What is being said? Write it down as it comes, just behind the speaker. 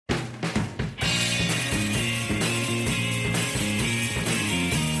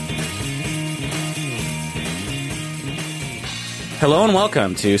Hello and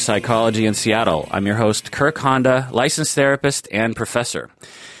welcome to Psychology in Seattle. I'm your host, Kirk Honda, licensed therapist and professor.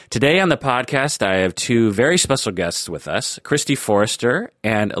 Today on the podcast, I have two very special guests with us, Christy Forrester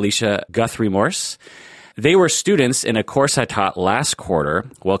and Alicia Guthrie-Morse. They were students in a course I taught last quarter.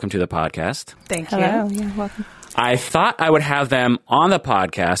 Welcome to the podcast. Thank you. Hello. Yeah, welcome. I thought I would have them on the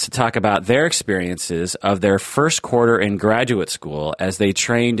podcast to talk about their experiences of their first quarter in graduate school as they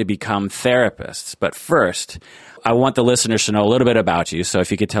train to become therapists. But first, I want the listeners to know a little bit about you. So if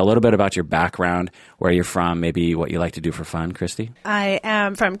you could tell a little bit about your background, where you're from, maybe what you like to do for fun, Christy. I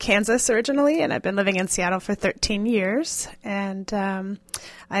am from Kansas originally, and I've been living in Seattle for 13 years. And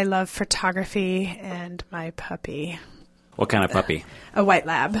I love photography and my puppy. What kind of puppy? A white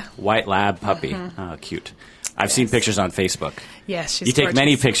lab. White lab puppy. Mm-hmm. Oh, cute. I've seen pictures on Facebook. Yes, she's You take gorgeous.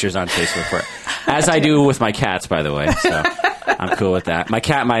 many pictures on Facebook for it. As I do with my cats, by the way. So I'm cool with that. My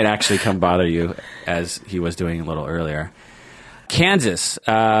cat might actually come bother you, as he was doing a little earlier. Kansas.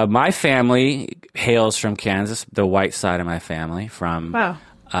 My family hails from Kansas, the white side of my family, from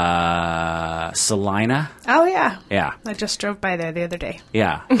Salina. Oh, yeah. Yeah. I just drove by there the other day.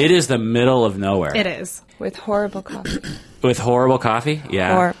 Yeah. It is the middle of nowhere. It is. With horrible coffee. With horrible coffee?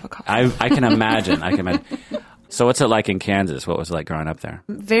 Yeah. Horrible coffee. I can imagine. So what's it like in Kansas? What was it like growing up there?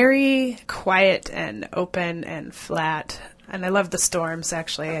 Very quiet and open and flat. And I love the storms,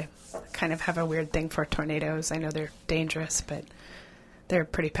 actually. I kind of have a weird thing for tornadoes. I know they're dangerous, but they're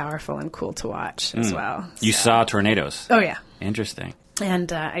pretty powerful and cool to watch as well. You saw tornadoes? Oh, yeah. Interesting.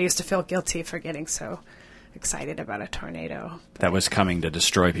 And I used to feel guilty for getting so excited about a tornado. That was coming to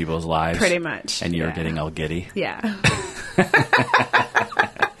destroy people's lives. Pretty much. And you're getting all giddy. Yeah.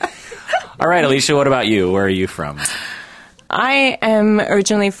 All right, Alicia, what about you? Where are you from? I am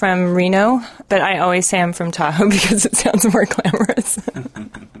originally from Reno, but I always say I'm from Tahoe because it sounds more glamorous.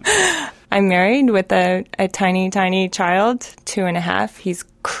 I'm married with a tiny, tiny child, 2.5. He's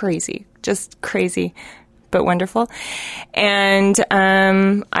crazy, just crazy, but wonderful. And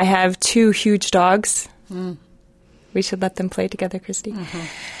I have 2 huge dogs. Mm. We should let them play together, Christy. Mm-hmm.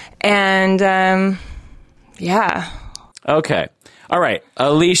 And, yeah. Okay. All right.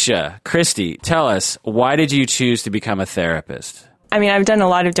 Alicia, Christy, tell us, why did you choose to become a therapist? I mean, I've done a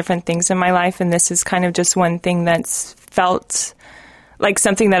lot of different things in my life, and this is kind of just one thing that's felt like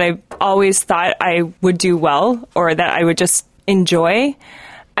something that I always thought I would do well or that I would just enjoy.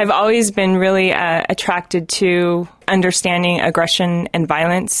 I've always been really attracted to understanding aggression and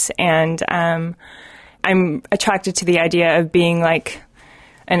violence, and I'm attracted to the idea of being like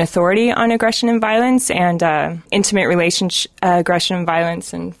an authority on aggression and violence, and intimate relationship aggression and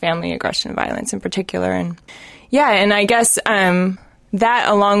violence, and family aggression and violence in particular. And yeah, and I guess that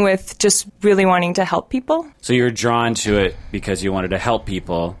along with just really wanting to help people. So you're drawn to it because you wanted to help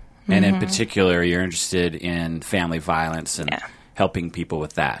people, and in particular, you're interested in family violence and helping people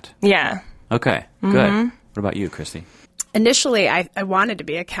with that. Yeah. Okay, good. What about you, Christy? Initially, I wanted to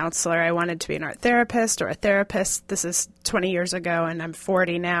be a counselor. I wanted to be an art therapist or a therapist. This is 20 years ago, and I'm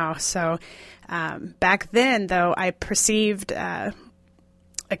 40 now. So back then, though, I perceived a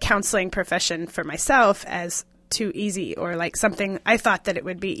counseling profession for myself as too easy, or like something I thought that it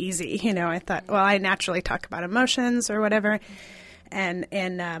would be easy. You know, I thought, well, I naturally talk about emotions or whatever. And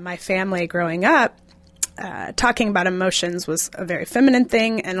in my family growing up, talking about emotions was a very feminine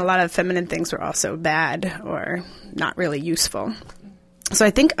thing, and a lot of feminine things were also bad or not really useful. So I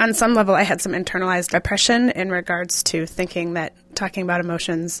think on some level I had some internalized oppression in regards to thinking that talking about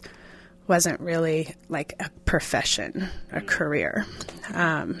emotions wasn't really like a profession, a career.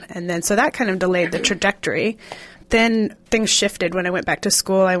 And then so that kind of delayed the trajectory. Then things shifted when I went back to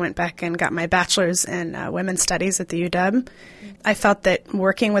school. I went back and got my bachelor's in women's studies at the UW. I felt that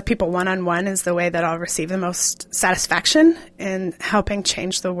working with people one-on-one is the way that I'll receive the most satisfaction in helping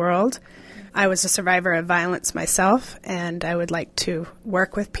change the world. I was a survivor of violence myself, and I would like to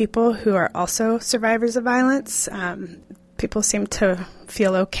work with people who are also survivors of violence. People seem to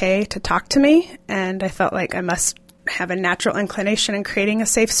feel okay to talk to me, and I felt like I must have a natural inclination in creating a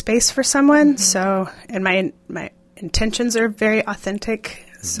safe space for someone. So, and my intentions are very authentic,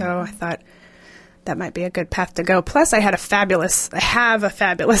 so I thought that might be a good path to go. Plus, I have a fabulous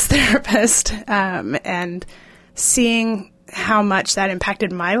therapist, and seeing how much that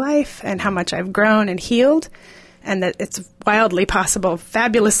impacted my life and how much I've grown and healed, and that it's wildly possible,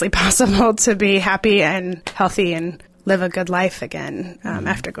 fabulously possible to be happy and healthy and live a good life again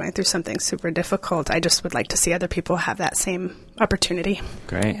after going through something super difficult. I just would like to see other people have that same opportunity.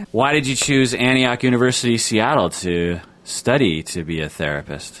 Great. Why did you choose Antioch University, Seattle to study to be a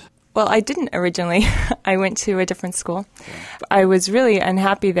therapist? Well, I didn't originally. I went to a different school. I was really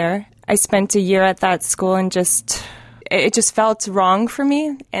unhappy there. I spent a year at that school and just it just felt wrong for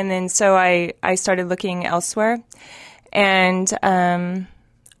me. And then so I started looking elsewhere. And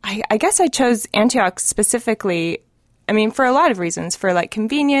I guess I chose Antioch specifically, I mean, for a lot of reasons, for like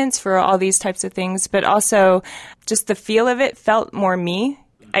convenience, for all these types of things, but also just the feel of it felt more me.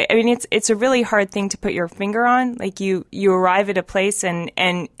 I mean, it's a really hard thing to put your finger on. Like you arrive at a place and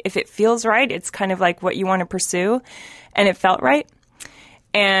if it feels right, it's kind of like what you want to pursue, and it felt right.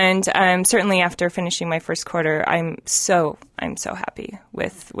 And certainly after finishing my first quarter, I'm so happy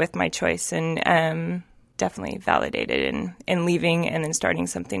with my choice, and definitely validated in leaving and then starting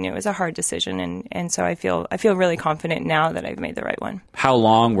something new. It was a hard decision, and so I feel really confident now that I've made the right one. How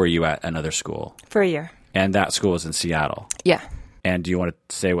long were you at another school? For a year. And that school was in Seattle? Yeah. And do you want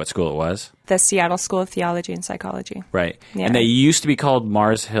to say what school it was? The Seattle School of Theology and Psychology. Right. Yeah. And they used to be called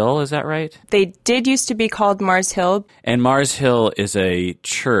Mars Hill, is that right? They did used to be called Mars Hill. And Mars Hill is a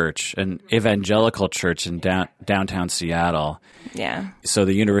church, an evangelical church in downtown Seattle. Yeah. So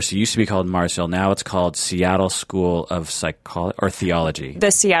the university used to be called Mars Hill. Now it's called Seattle School of Psychology or Theology.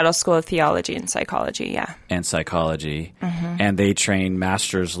 The Seattle School of Theology and Psychology, yeah. And Psychology. Mm-hmm. And they train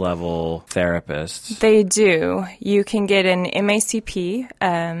master's level therapists. They do. You can get an MACP,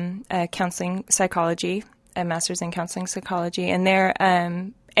 counseling psychology, a master's in counseling psychology, and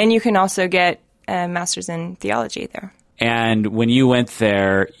and you can also get a master's in theology there. And when you went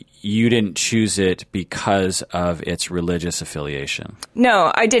there, you didn't choose it because of its religious affiliation.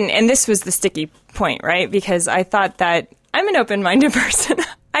 No, I didn't. And this was the sticky point, right? Because I thought that I'm an open-minded person.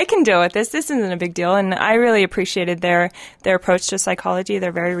 I can deal with this. This isn't a big deal. And I really appreciated their approach to psychology.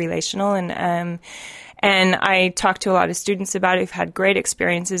 They're very relational. And I talked to a lot of students about it who've had great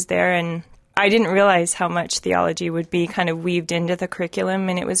experiences there. And I didn't realize how much theology would be kind of weaved into the curriculum.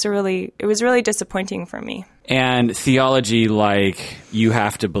 And it was really disappointing for me. And theology, like you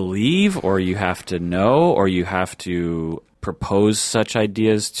have to believe or you have to know or you have to propose such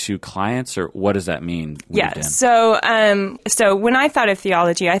ideas to clients, or what does that mean? Yeah. So when I thought of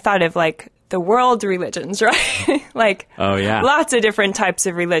theology, I thought of like the world religions, right? Like lots of different types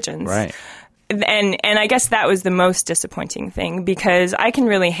of religions. Right. And I guess that was the most disappointing thing, because I can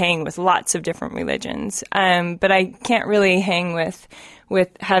really hang with lots of different religions, but I can't really hang with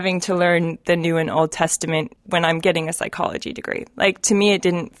having to learn the New and Old Testament when I'm getting a psychology degree. Like, to me, it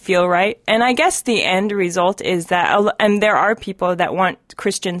didn't feel right. And I guess the end result is that, and there are people that want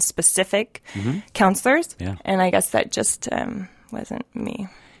Christian-specific counselors, and I guess that just wasn't me.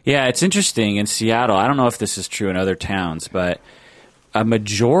 Yeah, it's interesting. In Seattle, I don't know if this is true in other towns, but a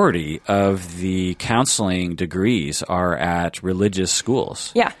majority of the counseling degrees are at religious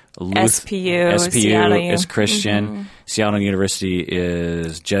schools. Yeah. SPU Seattle is Christian. Mm-hmm. Seattle University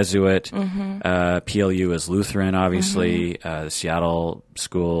is Jesuit. Mm-hmm. PLU is Lutheran, obviously. Mm-hmm. The Seattle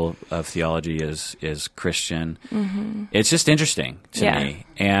School of Theology is Christian. Mm-hmm. It's just interesting to me.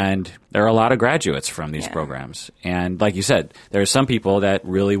 And there are a lot of graduates from these programs. And like you said, there are some people that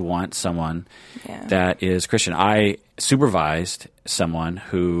really want someone that is Christian. I supervised someone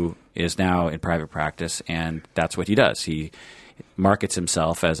who is now in private practice, and that's what he does. He markets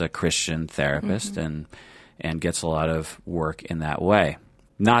himself as a Christian therapist and gets a lot of work in that way.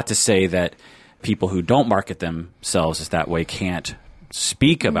 Not to say that people who don't market themselves as that way can't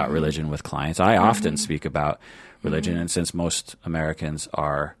speak about religion with clients. I often speak about religion, and since most Americans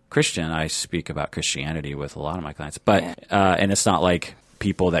are Christian, I speak about Christianity with a lot of my clients. But and it's not like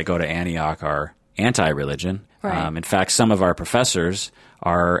people that go to Antioch are anti-religion. Right. In fact, some of our professors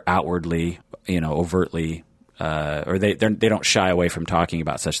are outwardly, overtly, or they don't shy away from talking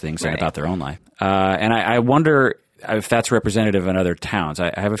about such things and about their own life. And I wonder if that's representative in other towns.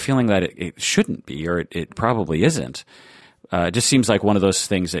 I have a feeling that it shouldn't be, or it probably isn't. It just seems like one of those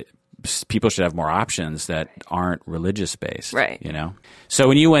things that people should have more options that aren't religious based. Right. So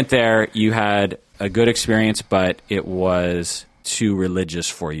when you went there, you had a good experience, but it was too religious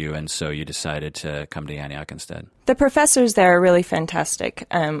for you, and so you decided to come to Antioch instead. The professors there are really fantastic,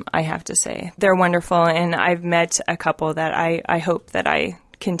 I have to say. They're wonderful, and I've met a couple that I hope that I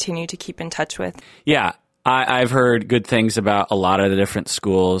continue to keep in touch with. Yeah, I've heard good things about a lot of the different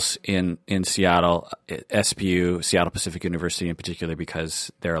schools in Seattle, SPU, Seattle Pacific University in particular,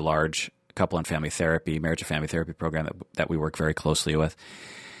 because they're a large couple and family therapy, marriage and family therapy program that we work very closely with.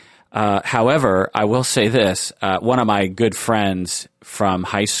 However, I will say this. One of my good friends from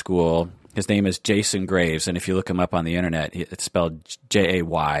high school, his name is Jason Graves, and if you look him up on the internet, it's spelled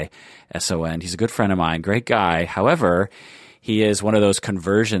Jayson. He's a good friend of mine, great guy. However, he is one of those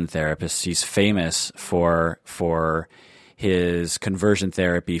conversion therapists. He's famous for his conversion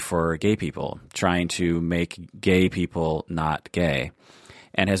therapy for gay people, trying to make gay people not gay,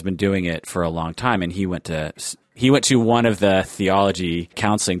 and has been doing it for a long time. And he went to He went to one of the theology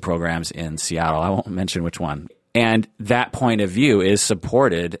counseling programs in Seattle. I won't mention which one. And that point of view is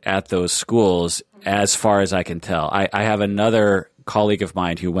supported at those schools as far as I can tell. I have another colleague of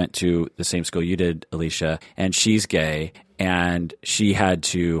mine who went to the same school you did, Alicia, and she's gay, and she had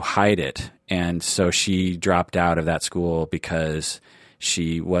to hide it. And so she dropped out of that school because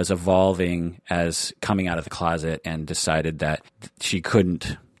she was evolving as coming out of the closet and decided that she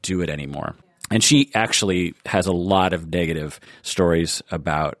couldn't do it anymore. And she actually has a lot of negative stories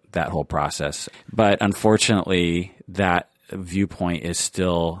about that whole process. But unfortunately, that viewpoint is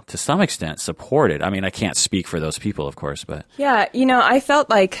still, to some extent, supported. I mean, I can't speak for those people, of course, but... Yeah, I felt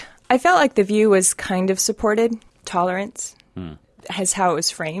like the view was kind of supported. Tolerance is how it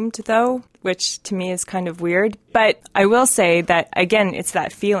was framed, though, which to me is kind of weird. But I will say that, again, it's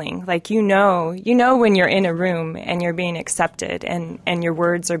that feeling. Like, you know when you're in a room and you're being accepted and your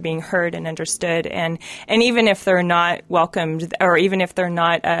words are being heard and understood. And even if they're not welcomed, or even if they're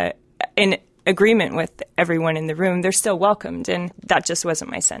not in agreement with everyone in the room, they're still welcomed. And that just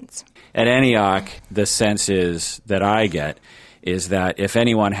wasn't my sense. At Antioch, the sense that I get is that if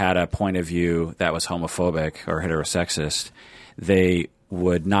anyone had a point of view that was homophobic or heterosexist, they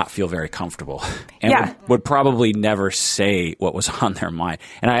would not feel very comfortable and would probably never say what was on their mind.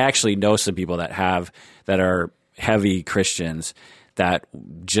 And I actually know some people that are heavy Christians that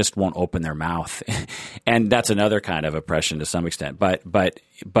just won't open their mouth. And that's another kind of oppression to some extent. But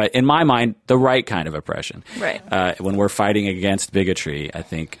in my mind, the right kind of oppression. Right. When we're fighting against bigotry, I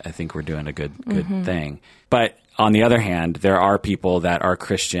think we're doing a good thing. But on the other hand, there are people that are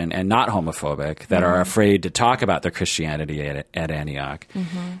Christian and not homophobic that are afraid to talk about their Christianity at Antioch,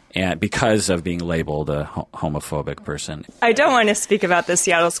 and because of being labeled a homophobic person. I don't want to speak about the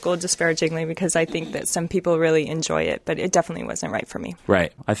Seattle school disparagingly because I think that some people really enjoy it, but it definitely wasn't right for me.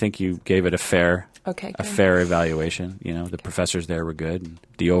 Right. I think you gave it a fair evaluation. The professors there were good. And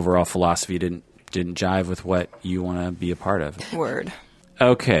the overall philosophy didn't jive with what you want to be a part of. Word.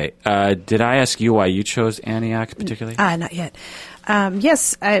 Okay. Did I ask you why you chose Antioch particularly? Not yet.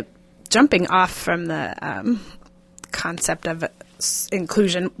 Yes, jumping off from the concept of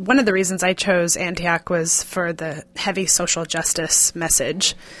inclusion, one of the reasons I chose Antioch was for the heavy social justice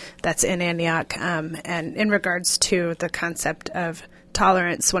message that's in Antioch. And in regards to the concept of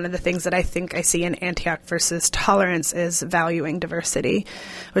tolerance, one of the things that I think I see in Antioch versus tolerance is valuing diversity,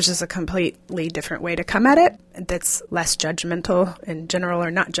 which is a completely different way to come at it. That's less judgmental in general,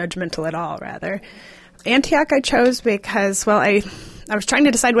 or not judgmental at all, rather. Antioch I chose because, I was trying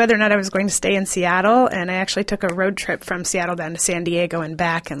to decide whether or not I was going to stay in Seattle, and I actually took a road trip from Seattle down to San Diego and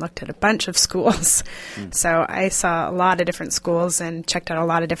back and looked at a bunch of schools. So I saw a lot of different schools and checked out a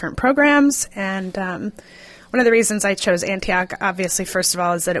lot of different programs, and one of the reasons I chose Antioch, obviously, first of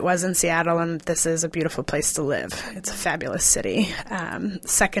all, is that it was in Seattle, and this is a beautiful place to live. It's a fabulous city.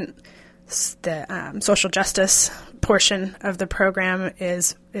 Second, the social justice portion of the program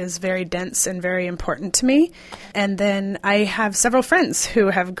is very dense and very important to me. And then I have several friends who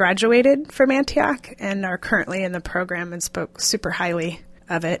have graduated from Antioch and are currently in the program and spoke super highly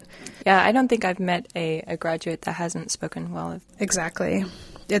of it. Yeah, I don't think I've met a graduate that hasn't spoken well of it. Exactly.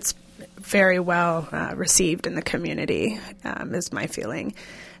 It's very well received in the community, is my feeling.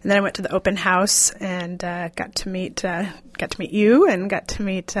 And then I went to the open house and got to meet you and got to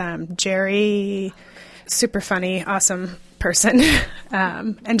meet Jerry. Super funny, awesome person.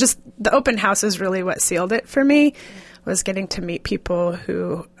 And just the open house is really what sealed it for me, was getting to meet people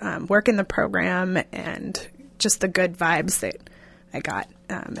who work in the program and just the good vibes that I got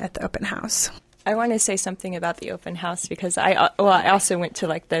at the open house. I want to say something about the open house because I also went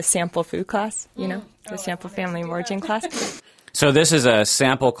to the sample food class, the sample family of origin class. So this is a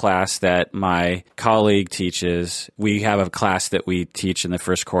sample class that my colleague teaches. We have a class that we teach in the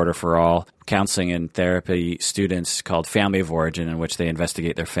first quarter for all counseling and therapy students called Family of Origin, in which they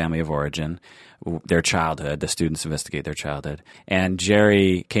investigate their family of origin, their childhood. The students investigate their childhood. And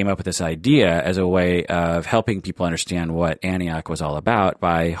Jerry came up with this idea as a way of helping people understand what Antioch was all about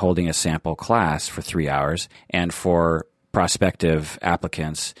by holding a sample class for 3 hours. And for prospective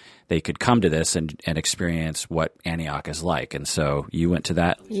applicants, they could come to this and experience what Antioch is like. And so you went to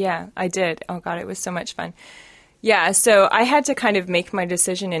that? Yeah, I did. Oh, God, it was so much fun. Yeah, so I had to kind of make my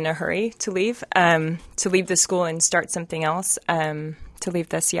decision in a hurry to leave the school and start something else, to leave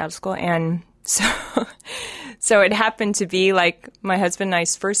the Seattle school. And so it happened to be like my husband and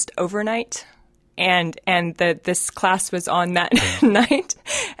I's first overnight, and this class was on that night.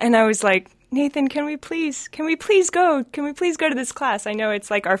 And I was like, Nathan, can we please go? Can we please go to this class? I know it's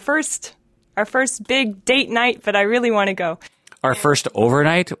like our first big date night, but I really want to go. Our first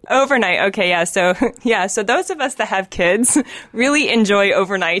overnight? Overnight. Okay. Yeah. So those of us that have kids really enjoy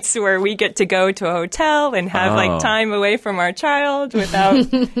overnights where we get to go to a hotel and have like time away from our child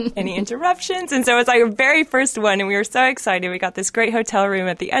without any interruptions. And so it's like a very first one. And we were so excited. We got this great hotel room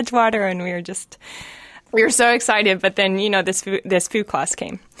at the Edgewater and we were so excited. But then, this food class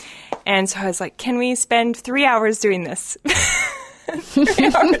came. And so I was like, can we spend 3 hours doing this?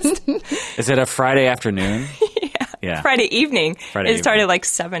 3 hours. Is it a Friday afternoon? Yeah. Friday evening. It started like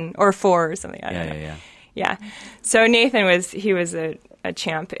 7 or 4 or something. I don't know. Yeah. So Nathan was a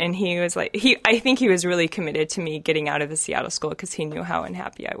champ, and he was like I think he was really committed to me getting out of the Seattle school because he knew how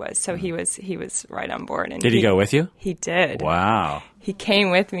unhappy I was. So he was right on board. And did he go with you? He did. Wow. He came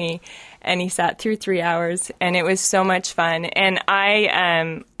with me, and he sat through 3 hours, and it was so much fun. And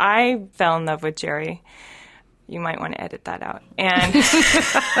I fell in love with Jerry. You might want to edit that out. And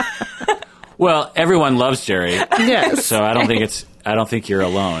well, everyone loves Jerry. Yes. So I don't think you're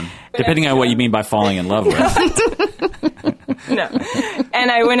alone. Depending on what you mean by falling in love with. No. And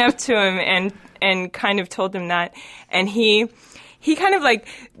I went up to him and kind of told him that, and he kind of like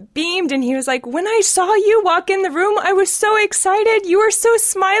beamed, and he was like, when I saw you walk in the room, I was so excited. You were so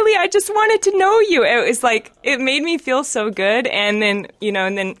smiley. I just wanted to know you. It was like, it made me feel so good. And then,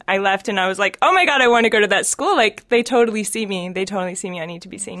 and then I left and I was like, oh my God, I want to go to that school. Like, they totally see me. I need to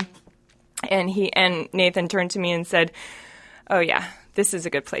be seen. And Nathan turned to me and said, oh yeah, this is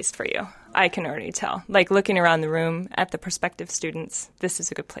a good place for you. I can already tell. Like, looking around the room at the prospective students, this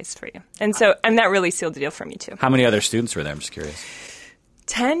is a good place for you. And that really sealed the deal for me, too. How many other students were there? I'm just curious.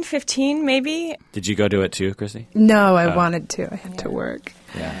 10, 15, maybe. Did you go do it, too, Christy? No, I wanted to. I had to work.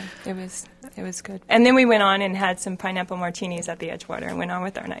 Yeah. It was good. And then we went on and had some pineapple martinis at the Edgewater and went on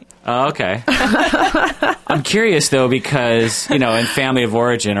with our night. Oh, okay. I'm curious, though, because, in family of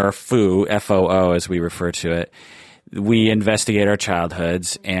origin, or FOO, F-O-O, as we refer to it, we investigate our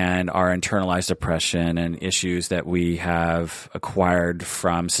childhoods and our internalized oppression and issues that we have acquired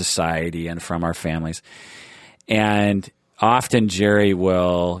from society and from our families. And often Jerry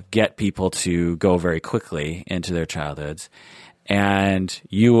will get people to go very quickly into their childhoods. And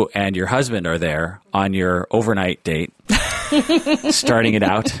you and your husband are there on your overnight date, starting it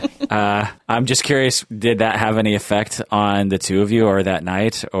out. I'm just curious, did that have any effect on the two of you, or that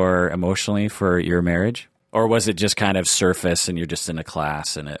night, or emotionally for your marriage? Or was it just kind of surface and you're just in a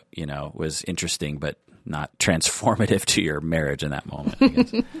class and it, was interesting but not transformative to your marriage in that moment, I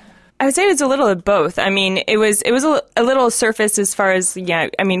guess? I would say it's a little of both. I mean, it was a little surface as far as, we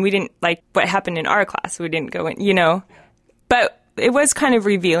didn't like what happened in our class. We didn't go in, but it was kind of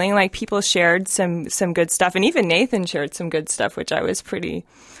revealing. Like, people shared some good stuff, and even Nathan shared some good stuff, which I was pretty,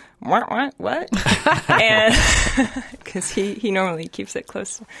 what? And because he normally keeps it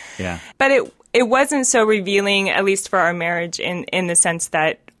close. Yeah. But it wasn't so revealing, at least for our marriage, in the sense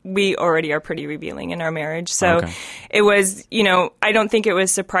that we already are pretty revealing in our marriage. So It was, I don't think it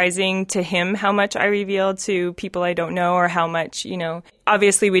was surprising to him how much I revealed to people I don't know, or how much,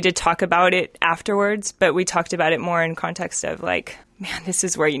 obviously we did talk about it afterwards, but we talked about it more in context of like, man, this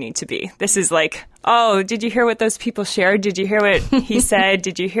is where you need to be. This is like, oh, did you hear what those people shared? Did you hear what he said?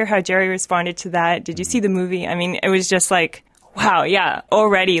 Did you hear how Jerry responded to that? Did you see the movie? I mean, it was just like, wow, yeah,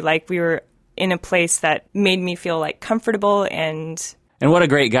 already like we were in a place that made me feel like comfortable. And what a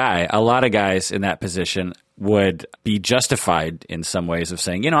great guy. A lot of guys in that position would be justified in some ways of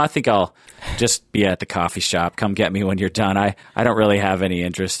saying, I think I'll just be at the coffee shop. Come get me when you're done. I don't really have any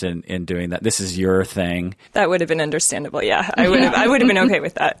interest in doing that. This is your thing. That would have been understandable. Yeah, I would have been okay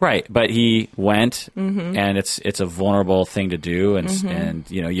with that. Right. But he went, and it's a vulnerable thing to do. And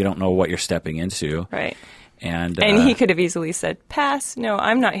you don't know what you're stepping into. Right. And he could have easily said, pass. No,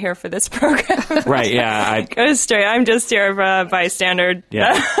 I'm not here for this program. Right, yeah. Go straight. I'm just here by standard.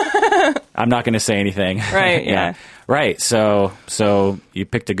 Yeah. I'm not going to say anything. Right, yeah. Right, so you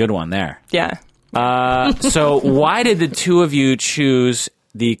picked a good one there. Yeah. So why did the two of you choose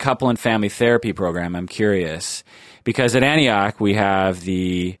the couple and family therapy program? I'm curious. Because at Antioch, we have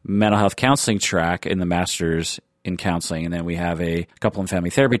the mental health counseling track in the master's in counseling, and then we have a couple and family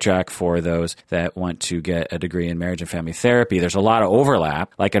therapy track for those that want to get a degree in marriage and family therapy. There's a lot of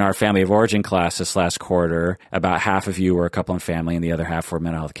overlap. Like in our family of origin class this last quarter, about half of you were a couple and family and the other half were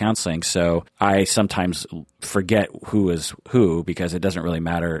mental health counseling. So I sometimes forget who is who because it doesn't really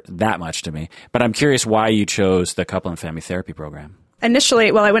matter that much to me. But I'm curious why you chose the couple and family therapy program. Initially,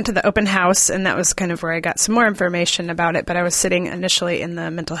 I went to the open house, and that was kind of where I got some more information about it, but I was sitting initially in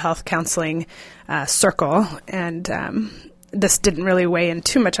the mental health counseling circle, and this didn't really weigh in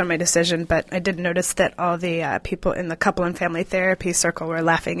too much on my decision, but I did notice that all the people in the couple and family therapy circle were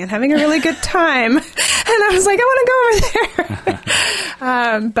laughing and having a really good time. And I was like, I want to go over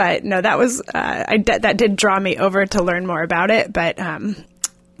there. But no, that was, that did draw me over to learn more about it. But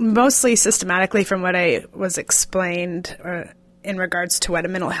mostly systematically from what I was explained in regards to what a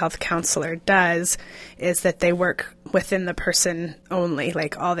mental health counselor does is that they work within the person only.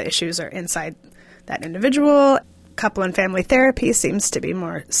 Like all the issues are inside that individual. Couple and family therapy seems to be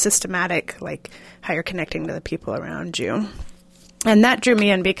more systematic, like how you're connecting to the people around you. And that drew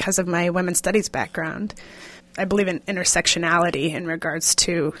me in because of my women's studies background. I believe in intersectionality in regards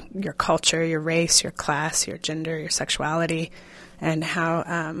to your culture, your race, your class, your gender, your sexuality, and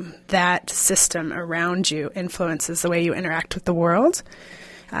how that system around you influences the way you interact with the world.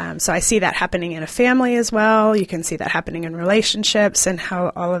 So I see that happening in a family as well. You can see that happening in relationships and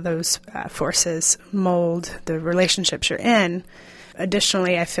how all of those forces mold the relationships you're in.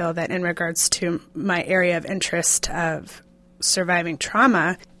 Additionally, I feel that in regards to my area of interest of surviving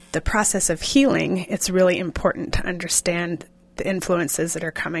trauma, the process of healing, it's really important to understand the influences that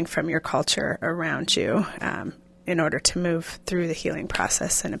are coming from your culture around you in order to move through the healing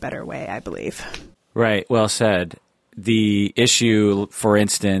process in a better way, I believe. Right. Well said. The issue, for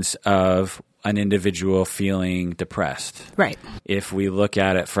instance, of an individual feeling depressed. Right. If we look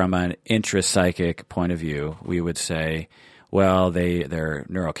at it from an intrapsychic point of view, we would say, well, their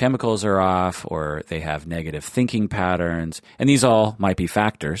neurochemicals are off, or they have negative thinking patterns. And these all might be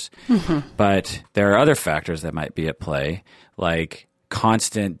factors. Mm-hmm. But there are other factors that might be at play, like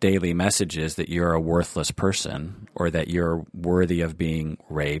constant daily messages that you're a worthless person, or that you're worthy of being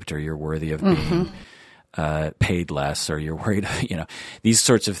raped, or you're worthy of being paid less, or you're worried, these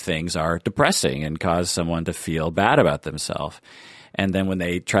sorts of things are depressing and cause someone to feel bad about themselves. And then when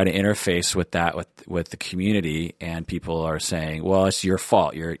they try to interface with that with the community, and people are saying, well, it's your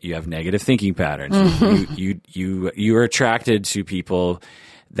fault. You have negative thinking patterns. Mm-hmm. You are attracted to people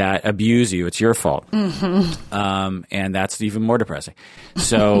that abuse you. It's your fault. Mm-hmm. And that's even more depressing.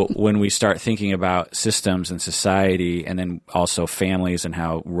 So when we start thinking about systems and society, and then also families and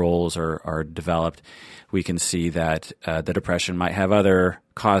how roles are developed, we can see that the depression might have other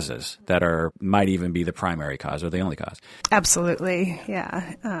causes that might even be the primary cause or the only cause. Absolutely.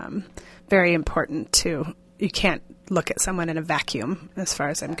 Yeah. Very important too. You can't look at someone in a vacuum as far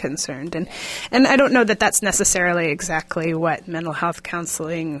as I'm concerned. And I don't know that that's necessarily exactly what mental health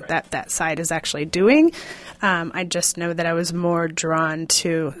counseling, that side is actually doing. I just know that I was more drawn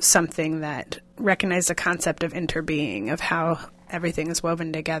to something that recognized the concept of interbeing, of how everything is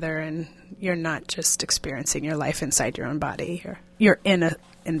woven together and you're not just experiencing your life inside your own body. You're in an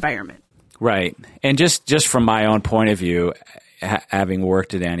environment. Right. And just from my own point of view, having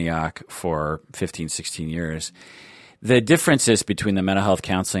worked at Antioch for 15, 16 years, the differences between the mental health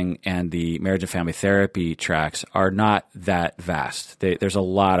counseling and the marriage and family therapy tracks are not that vast. There's a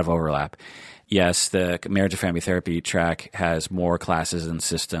lot of overlap. Yes, the marriage and family therapy track has more classes and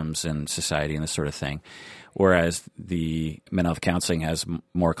systems and society and this sort of thing, whereas the mental health counseling has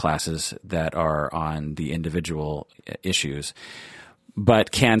more classes that are on the individual issues.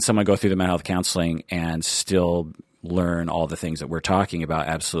 But can someone go through the mental health counseling and still learn all the things that we're talking about?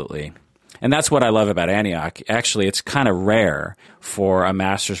 Absolutely. And that's what I love about Antioch. Actually, it's kind of rare for a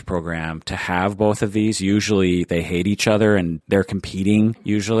master's program to have both of these. Usually they hate each other and they're competing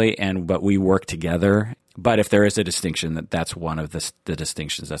usually, but we work together. But if there is a distinction, that's one of the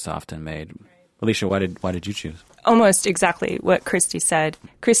distinctions that's often made. Alicia, why did you choose? Almost exactly what Christy said.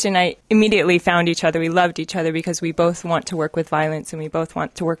 Christy and I immediately found each other. We loved each other because we both want to work with violence and we both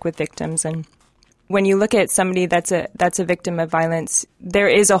want to work with victims. And when you look at somebody that's a victim of violence, there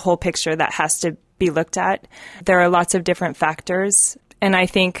is a whole picture that has to be looked at. There are lots of different factors, and I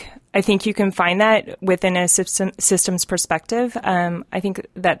think you can find that within a systems perspective. I think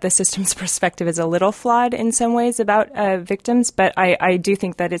that the systems perspective is a little flawed in some ways about victims, but I do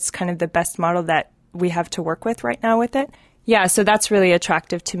think that it's kind of the best model that we have to work with right now with it. Yeah, so that's really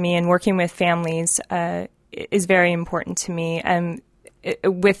attractive to me, and working with families is very important to me.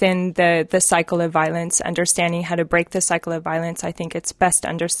 Within the cycle of violence, understanding how to break the cycle of violence, I think it's best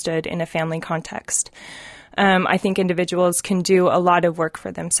understood in a family context. I think individuals can do a lot of work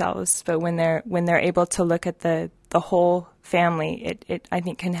for themselves, but when they're able to look at the whole family, it I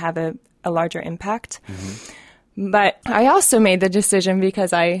think can have a larger impact. Mm-hmm. But I also made the decision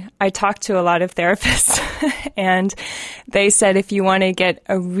because I talked to a lot of therapists, and they said if you want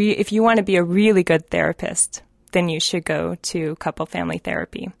to be a really good therapist, then you should go to couple family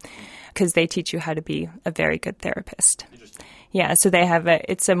therapy because they teach you how to be a very good therapist. Yeah, so they have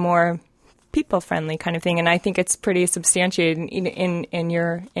it's a more people friendly kind of thing. And I think it's pretty substantiated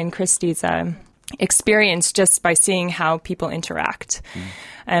in Christy's experience just by seeing how people interact.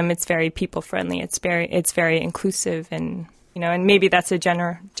 It's very people friendly. It's very inclusive, and and maybe that's a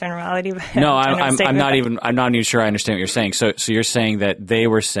generality. No, I'm not even sure I understand what you're saying. So you're saying that they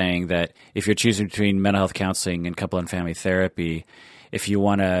were saying that if you're choosing between mental health counseling and couple and family therapy, if you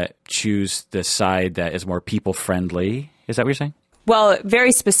want to choose the side that is more people friendly, is that what you're saying? Well,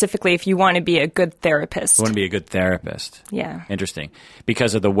 very specifically, if you want to be a good therapist. You want to be a good therapist. Yeah. Interesting.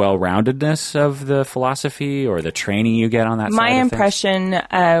 Because of the well-roundedness of the philosophy or the training you get on that side of things? My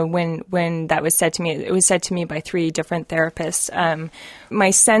impression when that was said to me, it was said to me by 3 different therapists. My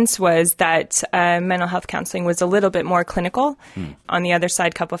sense was that mental health counseling was a little bit more clinical. On the other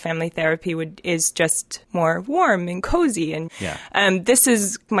side, couple family therapy is just more warm and cozy. And this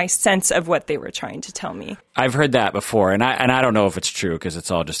is my sense of what they were trying to tell me. I've heard that before, and I don't know if it's true because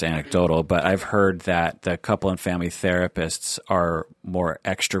it's all just anecdotal, but I've heard that the couple and family therapists are more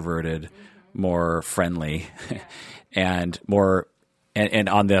extroverted, more friendly, and more, and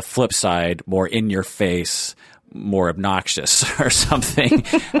on the flip side, more in your face, more obnoxious or something.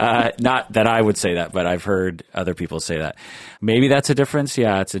 Not that I would say that, but I've heard other people say that. Maybe that's a difference.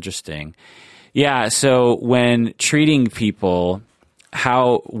 Yeah, it's interesting. Yeah, so when treating people,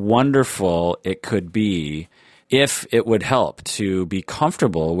 how wonderful it could be if it would help to be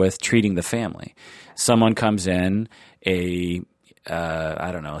comfortable with treating the family. Someone comes in, say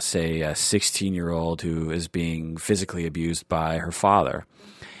a 16-year-old who is being physically abused by her father.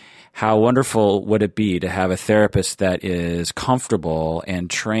 How wonderful would it be to have a therapist that is comfortable and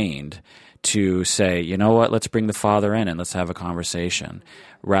trained to say, you know what, let's bring the father in and let's have a conversation,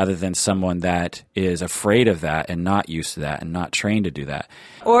 rather than someone that is afraid of that and not used to that and not trained to do that.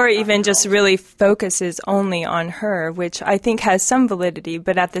 Or even just really focuses only on her, which I think has some validity,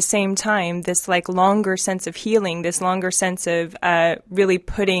 but at the same time, this longer sense of healing, this longer sense of really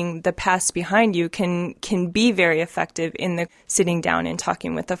putting the past behind you can be very effective in the sitting down and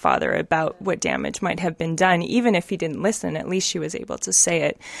talking with the father about what damage might have been done. Even if he didn't listen, at least she was able to say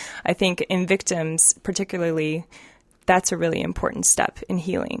it. I think in victims, particularly, that's a really important step in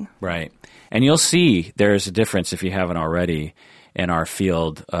healing. Right. And you'll see there's a difference, if you haven't already, in our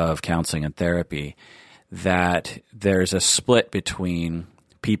field of counseling and therapy, that there's a split between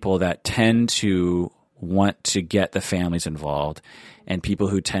people that tend to want to get the families involved and people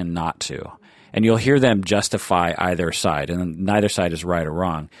who tend not to. And you'll hear them justify either side, and neither side is right or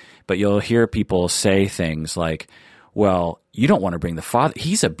wrong, but you'll hear people say things like, well, you don't want to bring the father.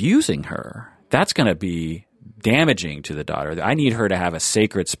 He's abusing her. That's going to be damaging to the daughter. I need her to have a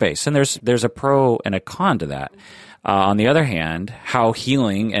sacred space. And there's a pro and a con to that. On the other hand, how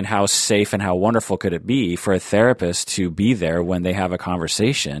healing and how safe and how wonderful could it be for a therapist to be there when they have a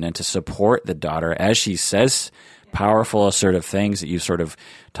conversation and to support the daughter as she says powerful, assertive things that you sort of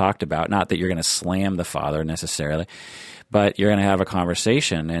talked about. Not that you're going to slam the father necessarily, but you're going to have a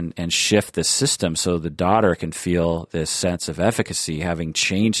conversation and shift the system so the daughter can feel this sense of efficacy, having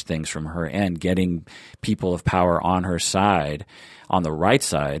changed things from her end, getting people of power on her side, on the right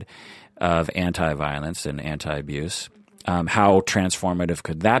side of anti-violence and anti-abuse. How transformative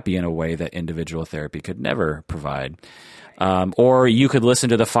could that be in a way that individual therapy could never provide? Or you could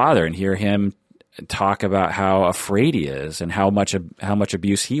listen to the father and hear him talk about how afraid he is and how much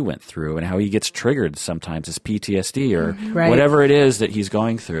abuse he went through and how he gets triggered sometimes as PTSD or whatever it is that he's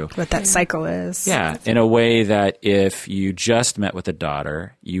going through. What that cycle is. Yeah, in a way that if you just met with a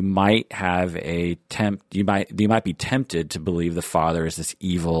daughter, you might have you might be tempted to believe the father is this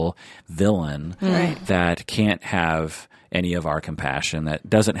evil villain that can't have any of our compassion, that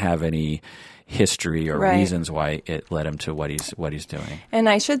doesn't have any history or reasons why it led him to what he's doing. And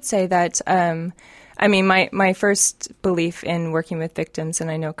I should say that, my first belief in working with victims, and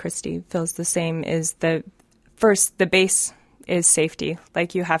I know Christy feels the same, is the base is safety.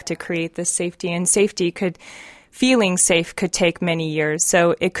 You have to create this safety, and feeling safe could take many years.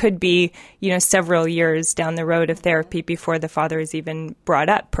 So it could be, several years down the road of therapy before the father is even brought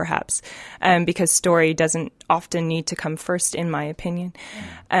up, perhaps, because story doesn't often need to come first, in my opinion.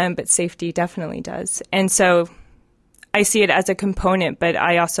 But safety definitely does. And so I see it as a component, but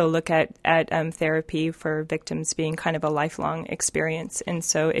I also look at therapy for victims being kind of a lifelong experience. And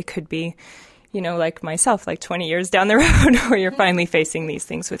so it could be, like myself, 20 years down the road where you're finally facing these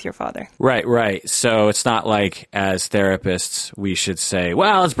things with your father. Right. So it's not like as therapists we should say,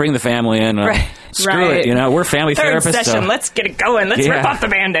 well, let's bring the family in. Screw it. We're family therapists. Third session, let's get it going. Let's rip off the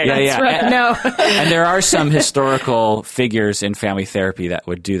Band-Aid. Yeah. Right. No. And there are some historical figures in family therapy that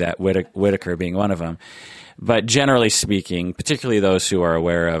would do that, Whitaker being one of them. But generally speaking, particularly those who are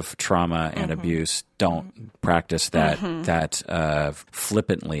aware of trauma and abuse, don't practice that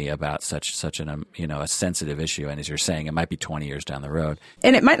flippantly about such an a sensitive issue. And as you're saying, it might be 20 years down the road,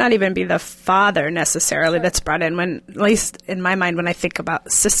 and it might not even be the father necessarily that's brought in. When, at least in my mind, when I think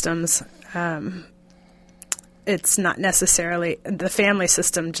about systems, it's not necessarily the family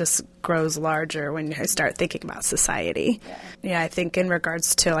system. Just grows larger when you start thinking about society. Yeah, I think in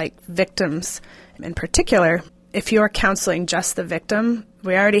regards to like victims in particular, if you're counseling just the victim,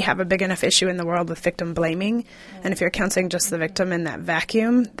 we already have a big enough issue in the world with victim blaming. And if you're counseling just the victim in that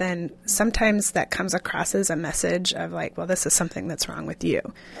vacuum, then sometimes that comes across as a message of like, well, this is something that's wrong with you.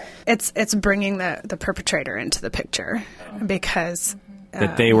 It's bringing the perpetrator into the picture because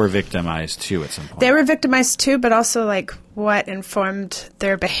that they were victimized too at some point. They were victimized too, but also like what informed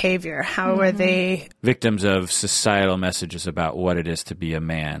their behavior? How were they victims of societal messages about what it is to be a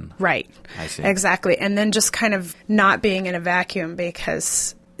man? Right. I see. Exactly. And then just kind of not being in a vacuum,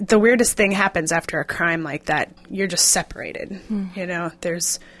 because the weirdest thing happens after a crime like that. You're just separated.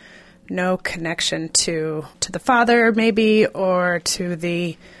 There's no connection to the father maybe, or to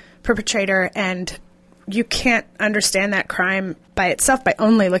the perpetrator, and you can't understand that crime by itself by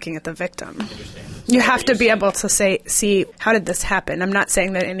only looking at the victim. You have to be able to see, how did this happen? I'm not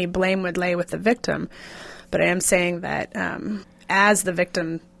saying that any blame would lay with the victim, but I am saying that as the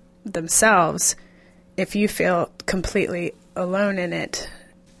victim themselves, if you feel completely alone in it,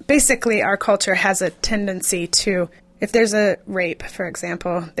 basically our culture has a tendency to, if there's a rape, for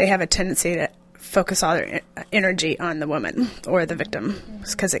example, they have a tendency to focus all their energy on the woman or the victim,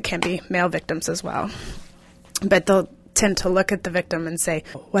 because it can be male victims as well. But they'll tend to look at the victim and say,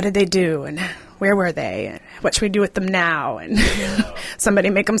 what did they do? And where were they? And what should we do with them now? And somebody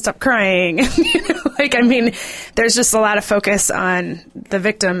make them stop crying. There's just a lot of focus on the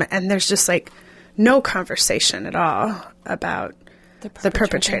victim, and there's just like no conversation at all about the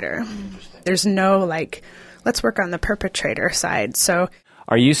perpetrator. There's no like, let's work on the perpetrator side. So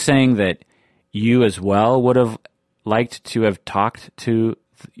are you saying that you as well would have liked to have talked to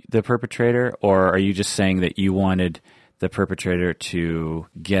the perpetrator, or are you just saying that you wanted the perpetrator to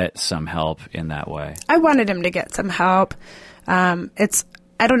get some help in that way? I wanted him to get some help.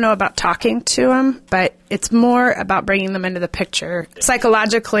 I don't know about talking to him, but it's more about bringing them into the picture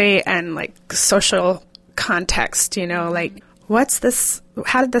psychologically and like social context, like what's this,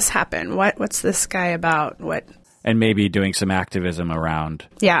 how did this happen? What's this guy about? And maybe doing some activism around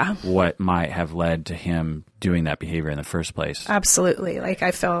what might have led to him doing that behavior in the first place. Absolutely. Like,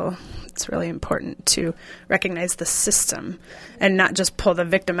 I feel it's really important to recognize the system and not just pull the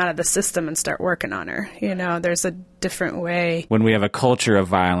victim out of the system and start working on her. There's a different way. When we have a culture of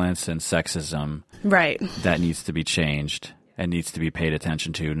violence and sexism, right, that needs to be changed and needs to be paid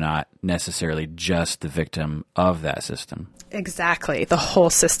attention to, not necessarily just the victim of that system. Exactly. The whole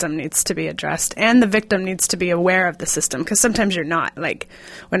system needs to be addressed, and the victim needs to be aware of the system, because sometimes you're not. Like,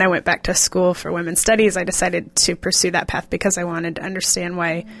 when I went back to school for women's studies, I decided to pursue that path because I wanted to understand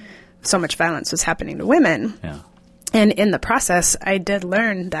why so much violence was happening to women. Yeah. And in the process, I did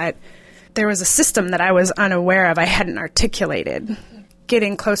learn that there was a system that I was unaware of, I hadn't articulated.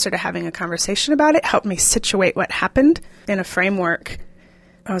 Getting closer to having a conversation about it helped me situate what happened in a framework.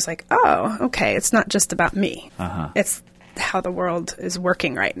 I was like, oh, okay, it's not just about me. It's how the world is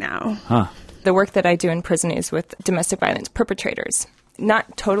working right now. The work that I do in prison is with domestic violence perpetrators.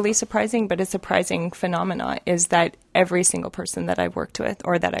 Not totally surprising, but a surprising phenomena is that every single person that I've worked with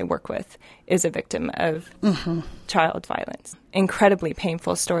or that I work with is a victim of child violence. Incredibly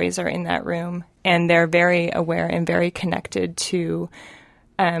painful stories are in that room, and they're very aware and very connected to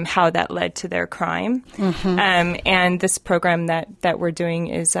how that led to their crime. And this program that we're doing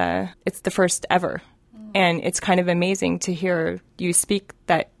is it's the first ever. And it's kind of amazing to hear you speak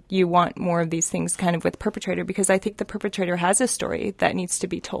that you want more of these things kind of with perpetrator, because I think the perpetrator has a story that needs to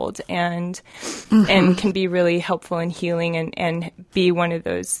be told and can be really helpful and healing and be one of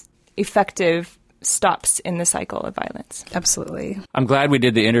those effective stops in the cycle of violence. Absolutely. I'm glad we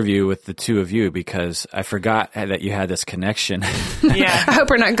did the interview with the two of you, because I forgot that you had this connection. Yeah. I hope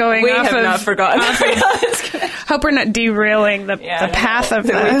we're not going we off have of... not forgotten. Hope we're not derailing the path of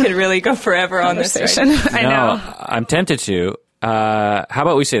the... We could really go forever on this conversation. I know. I'm tempted to. How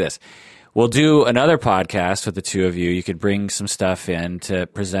about we say this? We'll do another podcast with the two of you. You could bring some stuff in to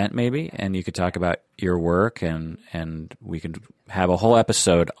present maybe, and you could talk about your work, and we could have a whole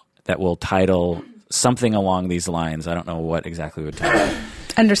episode that will title something along these lines. I don't know what exactly we would title.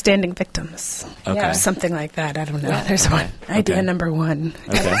 Understanding victims. Okay. Yeah, something like that. I don't know. There's one. Idea number one.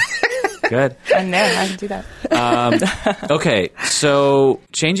 Okay. Good. I'm there. I can do that. Okay, so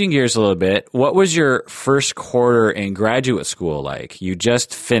changing gears a little bit, what was your first quarter in graduate school like? You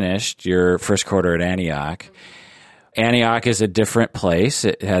just finished your first quarter at Antioch. Antioch is a different place.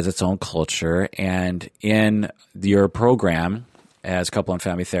 It has its own culture. And in your program, as couple and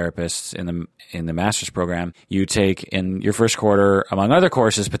family therapists in the master's program, you take in your first quarter, among other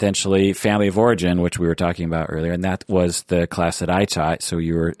courses, potentially family of origin, which we were talking about earlier. And that was the class that I taught. So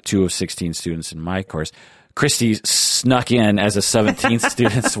you were 2 of 16 students in my course. Christy snuck in as a 17th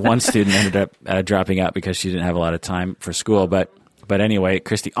student. One student ended up dropping out because she didn't have a lot of time for school. But anyway,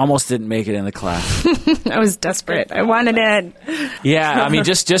 Christy almost didn't make it in the class. I was desperate. I wanted it. Yeah, I mean,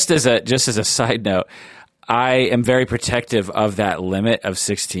 just as a side note, I am very protective of that limit of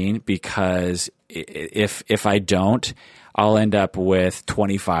 16 because if I don't, I'll end up with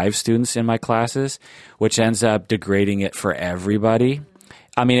 25 students in my classes, which ends up degrading it for everybody.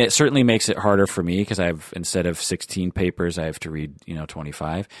 I mean, it certainly makes it harder for me because instead of 16 papers, I have to read,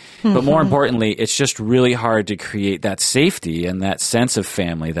 25. But more importantly, it's just really hard to create that safety and that sense of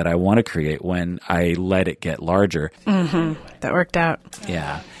family that I want to create when I let it get larger. Mm-hmm. That worked out.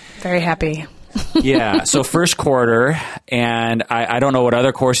 Yeah. Very happy. Yeah. So first quarter, and I don't know what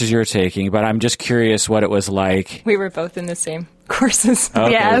other courses you were taking, but I'm just curious what it was like. We were both in the same courses.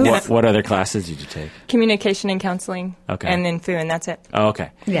 Okay. Yes. What other classes did you take? Communication and counseling. Okay. And then FOO, and that's it. Oh,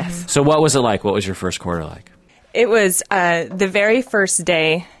 okay. Yes. So what was it like? What was your first quarter like? It was the very first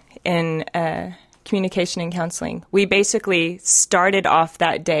day in communication and counseling. We basically started off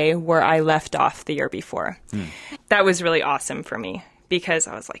that day where I left off the year before. That was really awesome for me because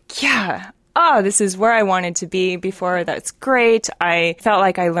I was like, yeah, this is where I wanted to be before. That's great. I felt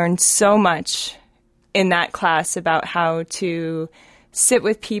like I learned so much in that class about how to sit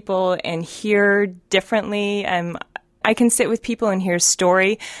with people and hear differently. I can sit with people and hear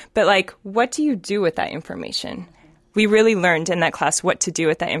story, but like, what do you do with that information? We really learned in that class what to do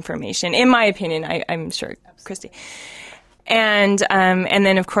with that information. In my opinion, I'm sure, Christy. And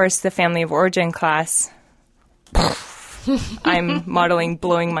then of course the family of origin class. I'm modeling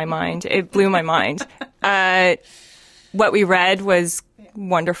blowing my mind. It blew my mind. What we read was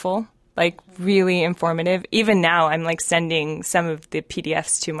wonderful, like really informative. Even now, I'm like sending some of the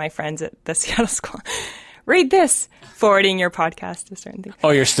PDFs to my friends at the Seattle School. Read this, forwarding your podcast to certain things. Oh,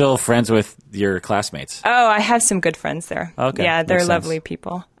 you're still friends with your classmates? Oh, I have some good friends there. Okay. Yeah, they're Makes lovely sense.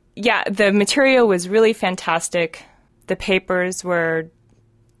 people. Yeah, the material was really fantastic. The papers were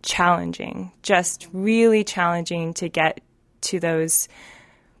challenging, just really challenging to get to those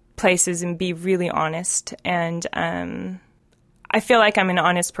places and be really honest. And I feel like I'm an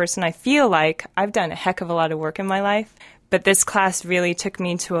honest person. I feel like I've done a heck of a lot of work in my life, but this class really took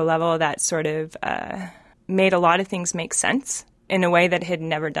me to a level that sort of made a lot of things make sense in a way that it had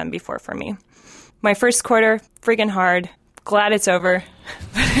never done before for me. My first quarter, friggin' hard. Glad it's over.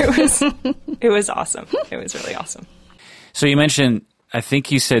 But it was awesome. It was really awesome. So you mentioned, I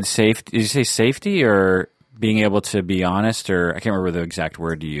think you said safety. Did you say safety or being able to be honest, or I can't remember the exact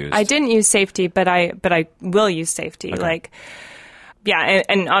word you used? I didn't use safety, but I will use safety. Okay. Like, yeah,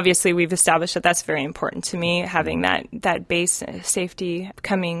 and obviously we've established that that's very important to me, having that base safety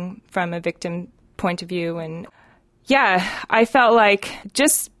coming from a victim point of view. And yeah, I felt like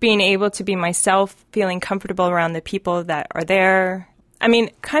just being able to be myself, feeling comfortable around the people that are there. I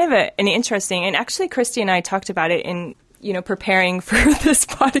mean, kind of an interesting, and actually Christy and I talked about it in, preparing for this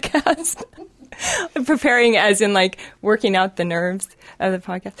podcast. Preparing as in like working out the nerves of the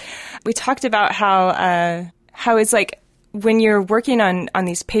podcast. We talked about how it's like when you're working on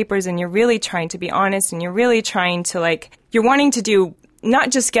these papers and you're really trying to be honest and you're really trying to you're wanting to do not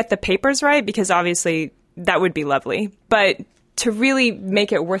just get the papers right, because obviously that would be lovely, but to really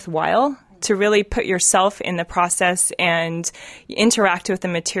make it worthwhile, to really put yourself in the process and interact with the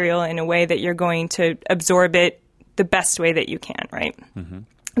material in a way that you're going to absorb it the best way that you can, right? Mm-hmm.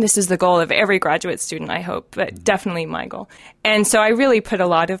 This is the goal of every graduate student, I hope, but definitely my goal. And so I really put a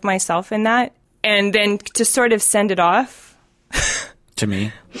lot of myself in that. And then to sort of send it off. To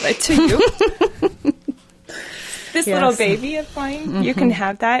me? To you. This little baby of mine, you can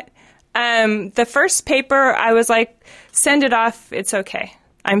have that. The first paper, I was like, send it off. It's okay.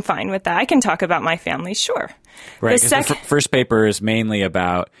 I'm fine with that. I can talk about my family, sure. Right, because the first paper is mainly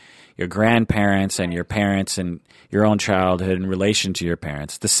about your grandparents and your parents and your own childhood in relation to your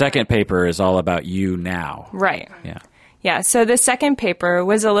parents. The second paper is all about you now. Right. Yeah. Yeah, so the second paper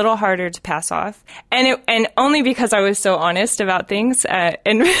was a little harder to pass off, and only because I was so honest about things,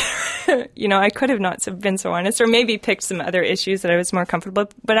 and I could have not been so honest, or maybe picked some other issues that I was more comfortable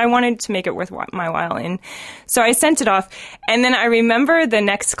with, but I wanted to make it worth my while, and so I sent it off, and then I remember the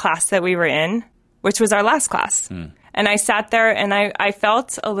next class that we were in, which was our last class, and I sat there, and I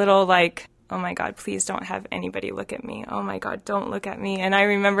felt a little like, oh my God, please don't have anybody look at me. Oh my God, don't look at me. And I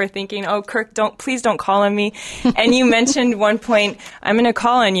remember thinking, oh, Kirk, please don't call on me. And you mentioned one point, I'm going to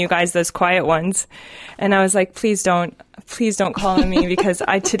call on you guys, those quiet ones. And I was like, please don't call on me because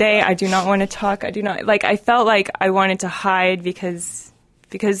today I do not want to talk. I felt like I wanted to hide because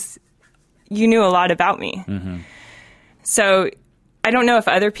you knew a lot about me. Mm-hmm. So I don't know if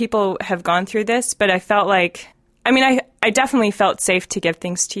other people have gone through this, but I felt like, I definitely felt safe to give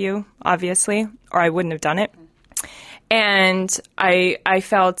things to you, obviously, or I wouldn't have done it. And I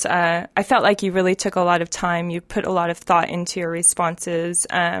felt like you really took a lot of time. You put a lot of thought into your responses.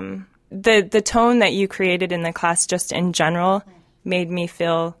 The tone that you created in the class, just in general, made me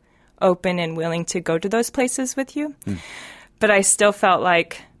feel open and willing to go to those places with you. But I still felt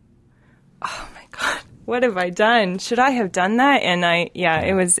like, oh my God, what have I done? Should I have done that? And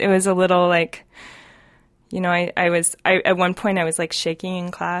it was a little like, I at one point I was like shaking in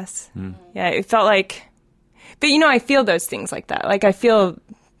class. Yeah, it felt like, but I feel those things like that. Like I feel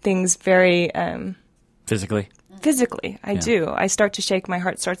things very, physically, I do. I start to shake. My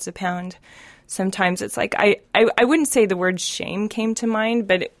heart starts to pound. Sometimes it's like, I wouldn't say the word shame came to mind,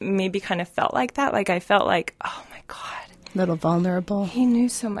 but it maybe kind of felt like that. Like I felt like, oh my God. A little vulnerable. He knew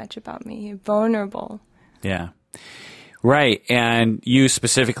so much about me. Vulnerable. Yeah. Right. And you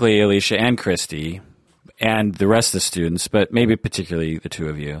specifically, Alicia and Christy, and the rest of the students, but maybe particularly the two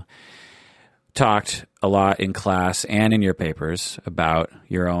of you, talked a lot in class and in your papers about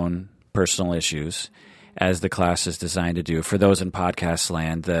your own personal issues, as the class is designed to do. For those in podcast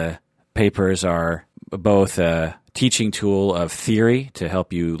land, the papers are both a teaching tool of theory to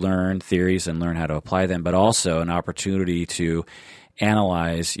help you learn theories and learn how to apply them, but also an opportunity to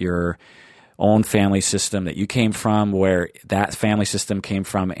analyze your own family system that you came from, where that family system came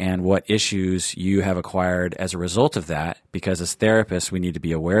from, and what issues you have acquired as a result of that. Because as therapists, we need to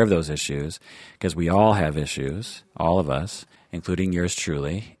be aware of those issues, because we all have issues, all of us, including yours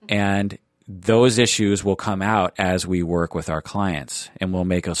truly. And those issues will come out as we work with our clients and will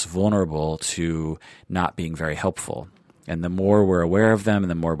make us vulnerable to not being very helpful. And the more we're aware of them and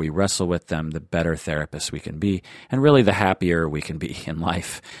the more we wrestle with them, the better therapists we can be, and really the happier we can be in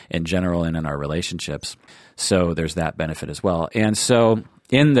life in general and in our relationships. So there's that benefit as well. And so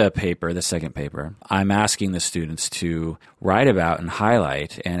in the paper, the second paper, I'm asking the students to write about and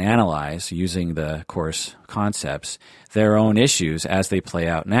highlight and analyze, using the course concepts, their own issues as they play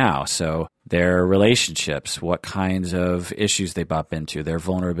out now. So their relationships, what kinds of issues they bump into, their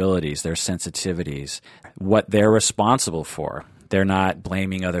vulnerabilities, their sensitivities, what they're responsible for. They're not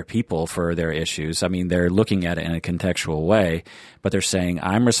blaming other people for their issues. They're looking at it in a contextual way, but they're saying,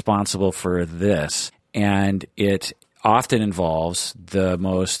 I'm responsible for this. And it often involves the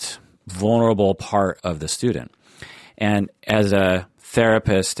most vulnerable part of the student. And as a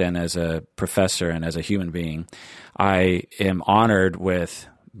therapist and as a professor and as a human being, I am honored with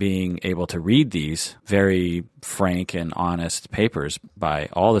being able to read these very frank and honest papers by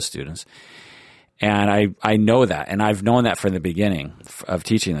all the students. And I know that, and I've known that from the beginning of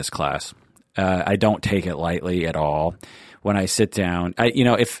teaching this class. I don't take it lightly at all. When I sit down,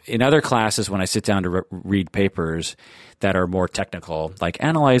 if in other classes, when I sit down to read papers that are more technical, like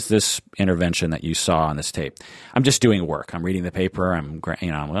analyze this intervention that you saw on this tape, I'm just doing work. I'm reading the paper.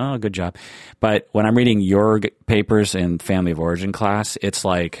 Well, good job. But when I'm reading your papers in Family of Origin class, it's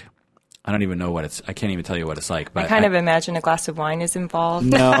like, I don't even know what I can't even tell you what it's like. But I kind of imagine a glass of wine is involved.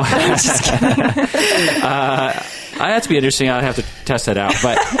 No. I'm just kidding. That'd be interesting. I'd have to test that out.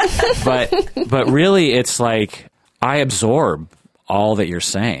 But really, it's like, I absorb all that you're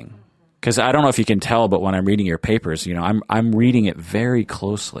saying, because I don't know if you can tell, but when I'm reading your papers, I'm reading it very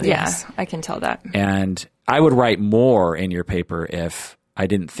closely. Yes, I can tell that. And I would write more in your paper if I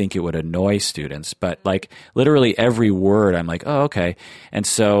didn't think it would annoy students. But like literally every word, I'm like, oh, okay. And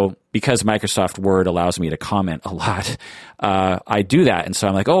so because Microsoft Word allows me to comment a lot, I do that. And so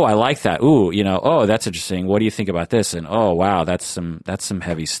I'm like, oh, I like that. Ooh, oh, that's interesting. What do you think about this? And oh, wow, that's some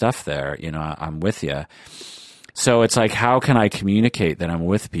heavy stuff there. I'm with you. So it's like, how can I communicate that I'm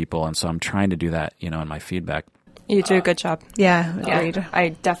with people? And so I'm trying to do that, in my feedback. You do a good job. Yeah, agreed. Yeah, I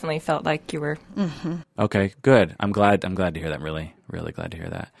definitely felt like you were. Mm-hmm. Okay, good. I'm glad to hear that. I'm really, really glad to hear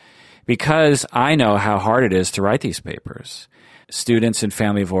that. Because I know how hard it is to write these papers. Students in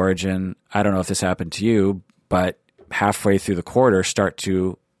Family of Origin, I don't know if this happened to you, but halfway through the quarter start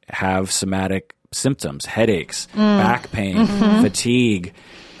to have somatic symptoms, headaches, back pain, fatigue,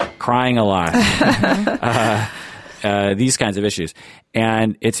 crying a lot, these kinds of issues.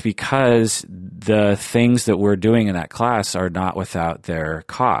 And it's because the things that we're doing in that class are not without their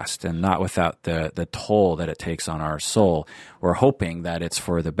cost and not without the toll that it takes on our soul. We're hoping that it's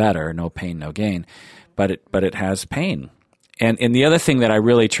for the better, no pain, no gain, but it has pain. And the other thing that I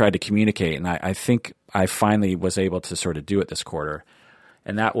really tried to communicate, and I think I finally was able to sort of do it this quarter,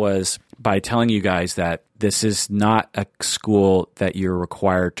 and that was by telling you guys that this is not a school that you're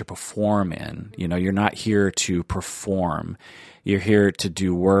required to perform in. You know, you're not here to perform. You're here to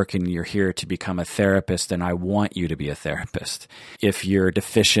do work, and you're here to become a therapist, and I want you to be a therapist. If you're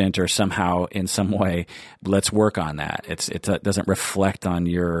deficient or somehow in some way, let's work on that. It doesn't reflect on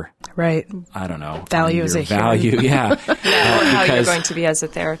your, right, I don't know, value as a value, yeah, or how you're going to be as a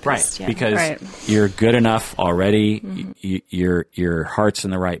therapist. Right, yeah. because you're good enough already. Your heart's in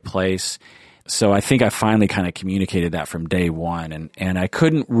the right place. So I think I finally kind of communicated that from day one. And I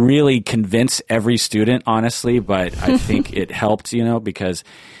couldn't really convince every student, honestly, but I think it helped, because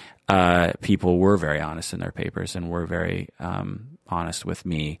people were very honest in their papers and were very honest with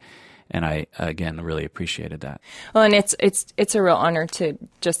me. And I, again, really appreciated that. Well, and it's a real honor to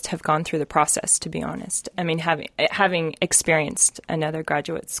just have gone through the process, to be honest. I mean, having experienced another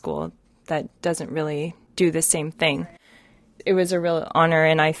graduate school that doesn't really do the same thing. It was a real honor,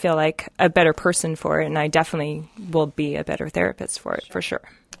 and I feel like a better person for it, and I definitely will be a better therapist for it, for sure.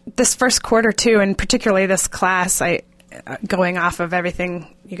 This first quarter, too, and particularly this class, going off of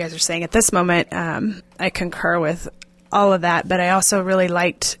everything you guys are saying at this moment, I concur with all of that, but I also really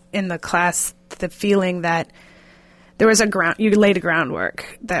liked in the class the feeling that there was you laid a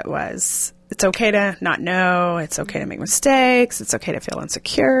groundwork that was, it's okay to not know, it's okay to make mistakes, it's okay to feel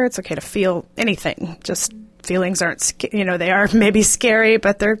insecure, it's okay to feel anything, just feelings aren't, they are maybe scary,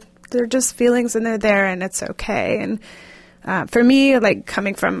 but they're just feelings and they're there and it's okay. And for me, like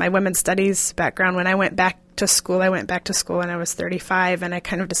coming from my women's studies background, when I went back to school when I was 35, and I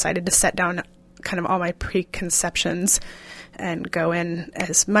kind of decided to set down kind of all my preconceptions and go in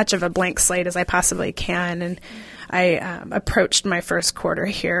as much of a blank slate as I possibly can. And I approached my first quarter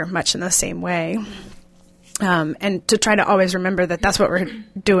here much in the same way. And to try to always remember that that's what we're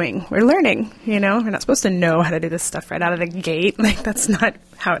doing. We're learning, we're not supposed to know how to do this stuff right out of the gate. Like that's not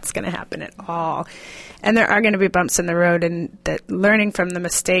how it's going to happen at all. And there are going to be bumps in the road, and that learning from the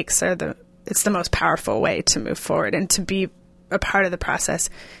mistakes it's the most powerful way to move forward and to be a part of the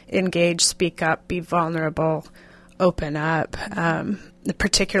process. Engage, speak up, be vulnerable, open up.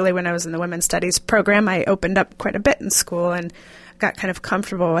 Particularly when I was in the women's studies program, I opened up quite a bit in school and got kind of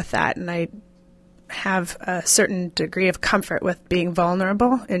comfortable with that. And I have a certain degree of comfort with being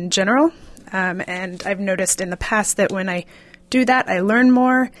vulnerable in general. And I've noticed in the past that when I do that, I learn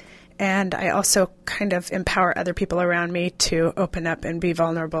more, and I also kind of empower other people around me to open up and be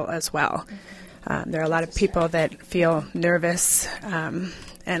vulnerable as well. There are a lot of people that feel nervous, and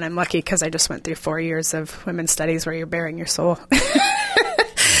I'm lucky because I just went through 4 years of women's studies where you're bearing your soul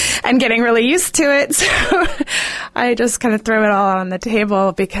and getting really used to it. So I just kind of throw it all on the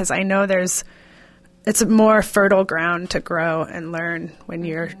table because I know it's a more fertile ground to grow and learn when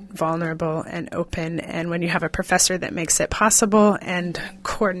you're vulnerable and open, and when you have a professor that makes it possible and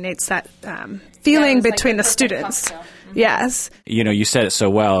coordinates that feeling between the students. Yes. You said it so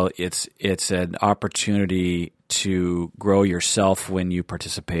well. It's an opportunity to grow yourself when you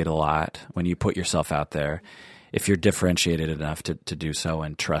participate a lot, when you put yourself out there, if you're differentiated enough to do so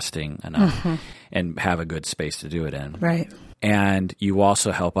and trusting enough and have a good space to do it in. Right. And you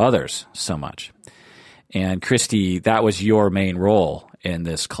also help others so much. And Christy, that was your main role in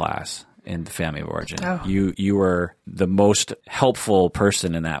this class in the Family of Origin. Oh. You were the most helpful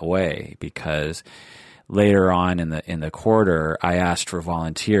person in that way, because later on in the quarter, I asked for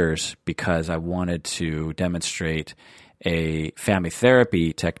volunteers because I wanted to demonstrate a family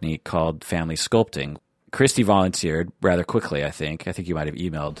therapy technique called family sculpting. Christy volunteered rather quickly, I think. I think you might have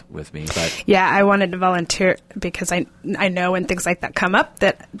emailed with me. But yeah, I wanted to volunteer because I know when things like that come up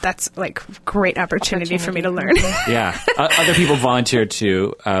that's like great opportunity for me to learn. Yeah. Other people volunteered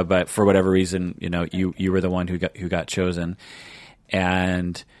too, but for whatever reason, you were the one who got chosen.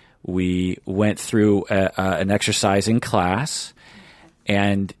 And we went through an exercising class,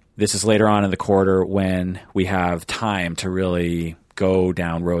 and this is later on in the quarter when we have time to really go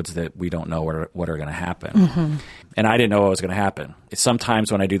down roads that we don't know what are going to happen. and I didn't know what was going to happen.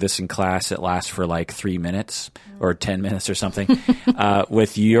 Sometimes when I do this in class, it lasts for like 3 minutes or 10 minutes or something.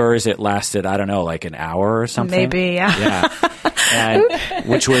 With yours, it lasted, I don't know, like an hour or something. Maybe, yeah. Yeah. And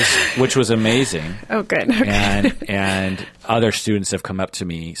which was amazing. Oh, good. Okay. And other students have come up to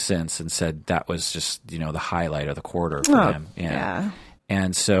me since and said that was just, the highlight of the quarter for them. Yeah.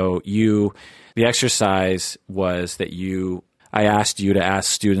 And so the exercise was that I asked you to ask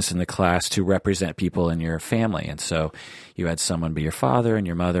students in the class to represent people in your family. And so you had someone be your father and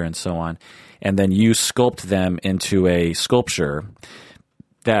your mother and so on. And then you sculpt them into a sculpture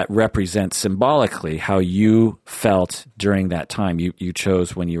that represents symbolically how you felt during that time. You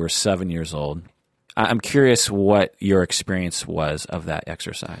chose when you were 7 years old. I'm curious what your experience was of that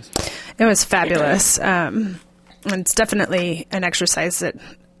exercise. It was fabulous. And it's definitely an exercise that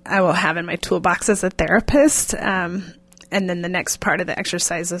I will have in my toolbox as a therapist. And then the next part of the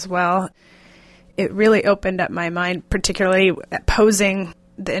exercise as well, it really opened up my mind, particularly posing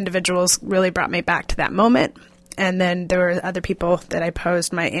the individuals really brought me back to that moment. And then there were other people that I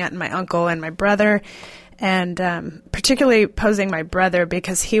posed, my aunt and my uncle and my brother, and particularly posing my brother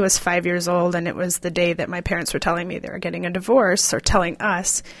because he was 5 years old and it was the day that my parents were telling me they were getting a divorce or telling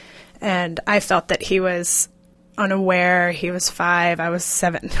us. And I felt that he was unaware. He was 5. I was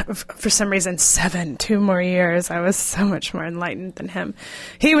 7. For some reason, 7. 2 more years. I was so much more enlightened than him.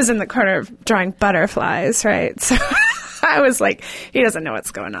 He was in the corner drawing butterflies, right? So I was like, he doesn't know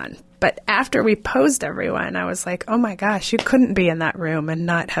what's going on. But after we posed everyone, I was like, oh my gosh, you couldn't be in that room and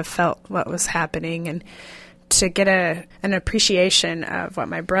not have felt what was happening. And to get an appreciation of what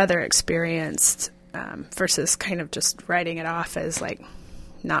my brother experienced versus kind of just writing it off as like,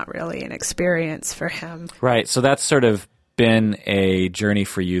 not really an experience for him. Right. So that's sort of been a journey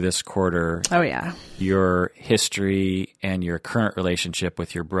for you this quarter. Oh, yeah. Your history and your current relationship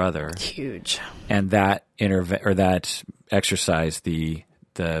with your brother. Huge. And that that exercise, the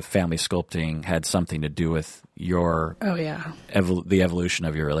family sculpting, had something to do with your the evolution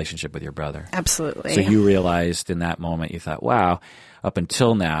of your relationship with your brother. Absolutely. So you realized in that moment, you thought, wow, up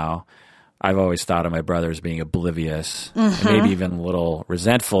until now, I've always thought of my brother as being oblivious, and maybe even a little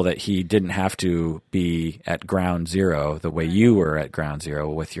resentful that he didn't have to be at ground zero the way you were at ground zero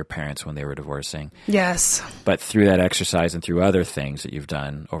with your parents when they were divorcing. Yes. But through that exercise and through other things that you've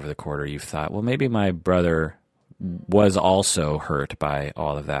done over the quarter, you've thought, well, maybe my brother was also hurt by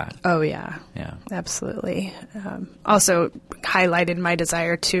all of that. Oh, yeah. Yeah. Absolutely. Also highlighted my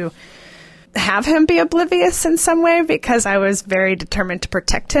desire to have him be oblivious in some way because I was very determined to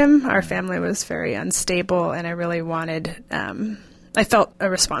protect him. Our family was very unstable, and I really wanted, I felt a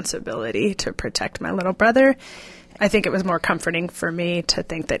responsibility to protect my little brother. I think it was more comforting for me to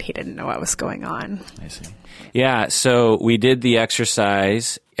think that he didn't know what was going on. I see. Yeah, so we did the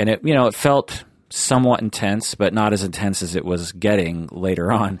exercise, and it felt somewhat intense, but not as intense as it was getting later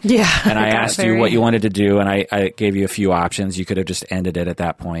on. Yeah. And I asked you what you wanted to do, and I gave you a few options. You could have just ended it at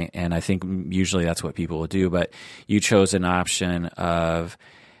that point, and I think usually that's what people will do, but you chose an option of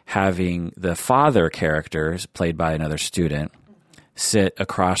having the father characters, played by another student, sit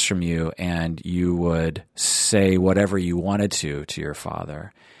across from you, and you would say whatever you wanted to your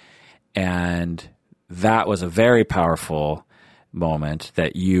father. And that was a very powerful moment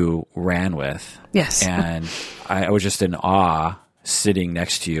that you ran with. Yes. And I was just in awe sitting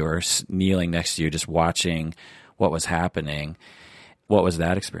next to you or kneeling next to you, just watching what was happening. What was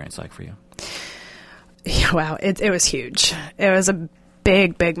that experience like for you? Yeah, wow. It was huge. It was a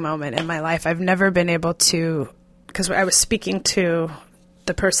big, big moment in my life. I've never been able to, because I was speaking to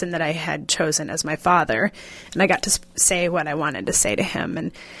the person that I had chosen as my father, and I got to say what I wanted to say to him.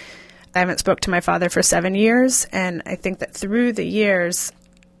 And I haven't spoke to my father for 7 years, and I think that through the years,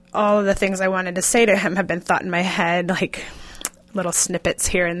 all of the things I wanted to say to him have been thought in my head, like little snippets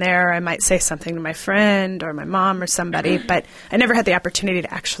here and there. I might say something to my friend or my mom or somebody, but I never had the opportunity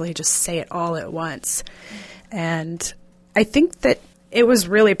to actually just say it all at once. And I think that it was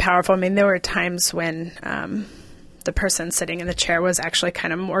really powerful. I mean, there were times when the person sitting in the chair was actually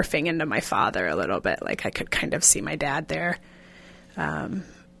kind of morphing into my father a little bit. Like I could kind of see my dad there.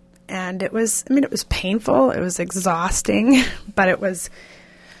 And it was painful. It was exhausting, but it was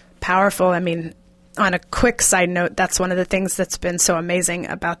powerful. I mean, on a quick side note, that's one of the things that's been so amazing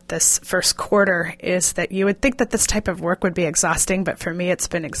about this first quarter is that you would think that this type of work would be exhausting, but for me, it's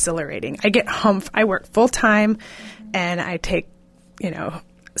been exhilarating. I get home, I work full time, and I take,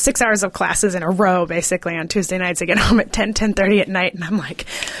 6 hours of classes in a row, basically, on Tuesday nights. I get home at 10:30 at night, and I'm like,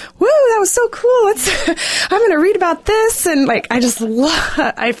 woo, that was so cool. I'm going to read about this. And,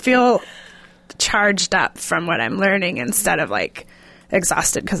 I feel charged up from what I'm learning instead of,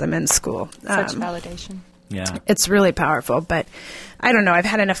 exhausted because I'm in school. Such validation. Yeah. It's really powerful. But I don't know. I've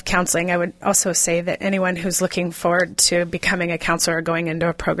had enough counseling. I would also say that anyone who's looking forward to becoming a counselor or going into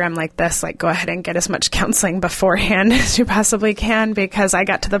a program like this, like, go ahead and get as much counseling beforehand as you possibly can, because I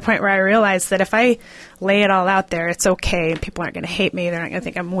got to the point where I realized that if I lay it all out there, it's okay. People aren't going to hate me. They're not going to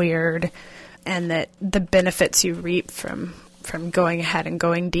think I'm weird. And that the benefits you reap from going ahead and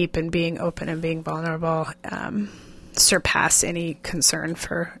going deep and being open and being vulnerable surpass any concern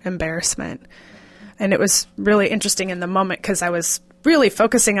for embarrassment. And it was really interesting in the moment because I was really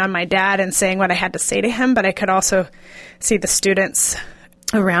focusing on my dad and saying what I had to say to him, but I could also see the students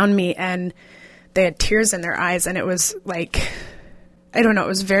around me and they had tears in their eyes. And it was like, I don't know, it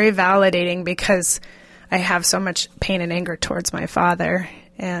was very validating because I have so much pain and anger towards my father.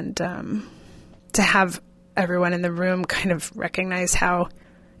 And to have everyone in the room kind of recognize how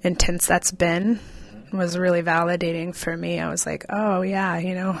intense that's been was really validating for me. I was like, oh, yeah,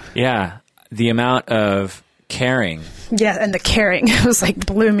 Yeah. The amount of caring. Yeah, and the caring was like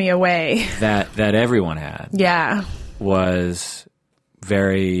blew me away. That everyone had. Yeah. Was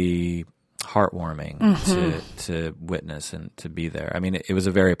very heartwarming to witness and to be there. I mean, it was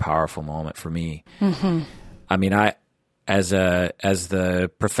a very powerful moment for me. Mm-hmm. I mean, as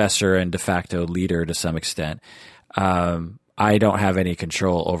the professor and de facto leader to some extent, I don't have any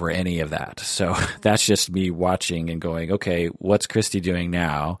control over any of that. So that's just me watching and going, okay, what's Christy doing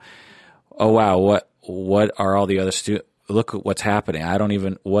now? Oh, wow, what are all the other students? Look at what's happening. I don't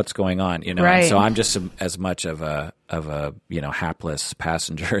even what's going on, Right. And so I'm just as much of a hapless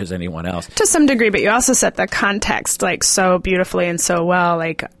passenger as anyone else. To some degree, but you also set the context like so beautifully and so well,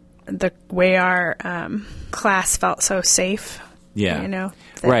 like the way our class felt so safe. Yeah.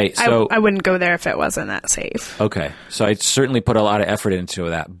 Right. So I wouldn't go there if it wasn't that safe. Okay. So I certainly put a lot of effort into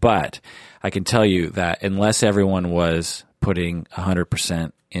that, but I can tell you that unless everyone was putting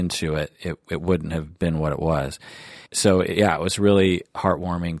 100% into it, it wouldn't have been what it was. So yeah, it was really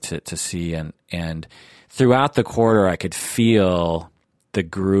heartwarming to see, and throughout the quarter, I could feel the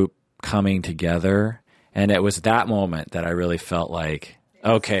group coming together, and it was that moment that I really felt like,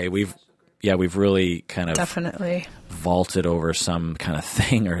 okay, we've really kind of definitely vaulted over some kind of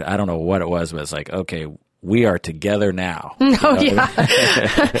thing, or I don't know what it was, but it's like, okay, we are together now. Oh, yeah.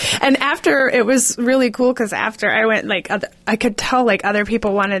 And after, it was really cool because after I went, I could tell other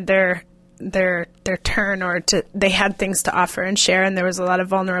people wanted their turn, or they had things to offer and share, and there was a lot of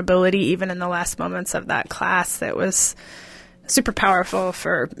vulnerability even in the last moments of that class that was super powerful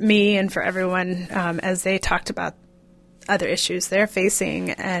for me and for everyone as they talked about other issues they're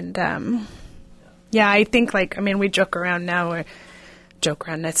facing. And I think we joke around now,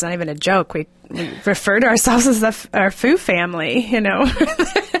 it's not even a joke, we refer to ourselves as our Foo family,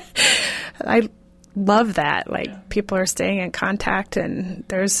 I love that. People are staying in contact, and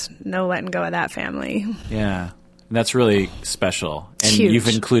there's no letting go of that family. Yeah. And that's really special. And Huge. You've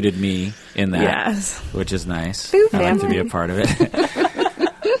included me in that, yes, which is nice. Foo I like to family. be a part of it.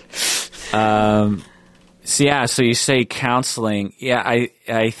 So you say counseling. Yeah,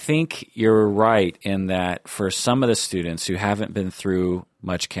 I think you're right in that for some of the students who haven't been through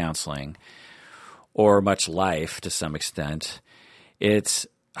much counseling or much life to some extent, it's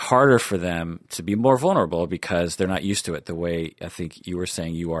harder for them to be more vulnerable because they're not used to it the way I think you were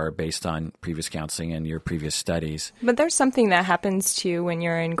saying you are based on previous counseling and your previous studies. But there's something that happens to you when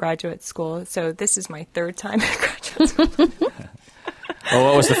you're in graduate school. So this is my third time in graduate school. Oh,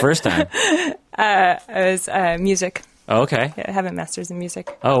 what was the first time? It was music. Oh, okay. I have a master's in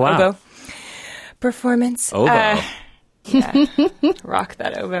music. Oh, wow. Oboe. Performance. Oboe. Yeah, rock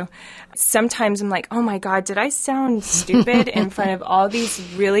that oboe. Sometimes I'm like, oh my God, did I sound stupid in front of all these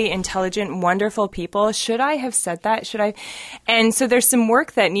really intelligent, wonderful people? Should I have said that? Should I? And so there's some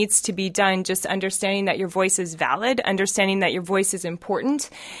work that needs to be done, just understanding that your voice is valid, understanding that your voice is important,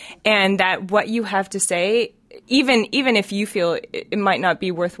 and that what you have to say, even if you feel it might not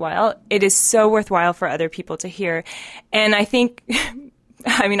be worthwhile, it is so worthwhile for other people to hear. And I think,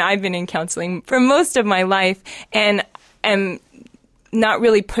 I've been in counseling for most of my life, and am not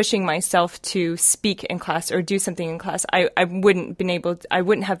really pushing myself to speak in class or do something in class. I wouldn't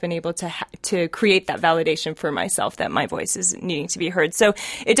have been able to create that validation for myself that my voice is needing to be heard. So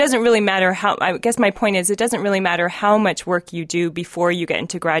it doesn't really matter I guess my point is, it doesn't really matter how much work you do before you get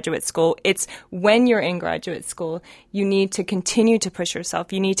into graduate school. It's when you're in graduate school, you need to continue to push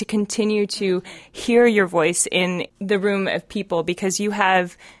yourself. You need to continue to hear your voice in the room of people, because you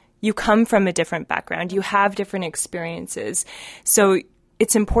come from a different background. You have different experiences. So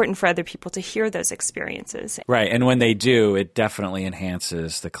it's important for other people to hear those experiences. Right. And when they do, it definitely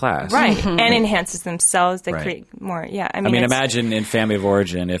enhances the class. Right. And enhances themselves. They Right. create more. Yeah. I mean, imagine in Family of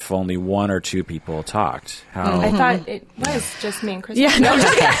Origin if only one or two people talked. I thought it was just me and Chris. Yeah, no,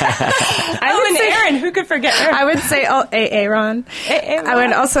 and Aaron. Who could forget Aaron? I would say Aaron. I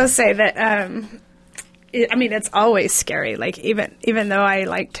would also say that, it's always scary. Like, even though I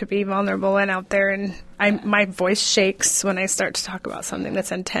like to be vulnerable and out there, and my voice shakes when I start to talk about something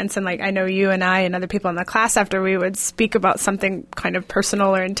that's intense. And, like, I know you and I and other people in the class, after we would speak about something kind of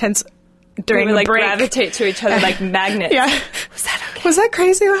personal or intense during we would, the break, gravitate to each other like magnets. Yeah. Was that okay? Was that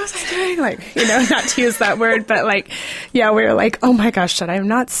crazy what was I doing? Like, not to use that word, but like, yeah, we were like, oh my gosh, should I have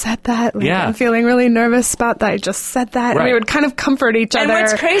not said that? Like, Yeah. I'm feeling really nervous about that. I just said that. Right. And we would kind of comfort each And other.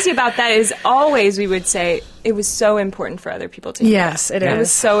 what's crazy about that is always we would say it was so important for other people to hear. Yes, it It is.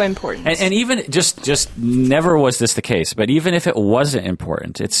 was so important. And even just never was this the case, but even if it wasn't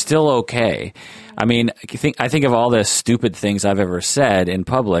important, it's still okay. I mean, I think of all the stupid things I've ever said in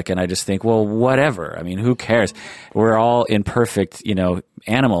public, and I just think, well, whatever. I mean, who cares? We're all imperfect,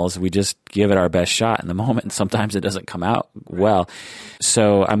 animals. We just give it our best shot in the moment, and sometimes it doesn't come out well.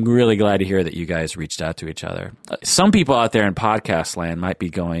 So I'm really glad to hear that you guys reached out to each other. Some people out there in podcast land might be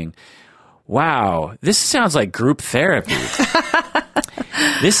going, wow, this sounds like group therapy.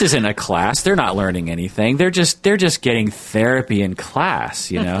 This isn't a class. They're not learning anything. They're just getting therapy in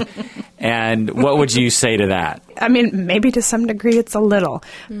class, And what would you say to that? I mean, maybe to some degree it's a little,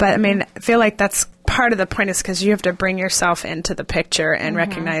 but I mean, I feel like that's part of the point, is because you have to bring yourself into the picture and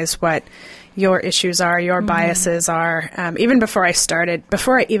recognize what your issues are, your biases are. Even before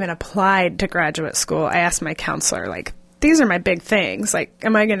I even applied to graduate school, I asked my counselor, like, these are my big things. Like,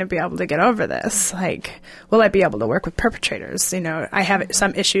 am I going to be able to get over this? Like, will I be able to work with perpetrators? I have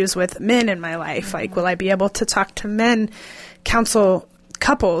some issues with men in my life. Like, will I be able to talk to men, counsel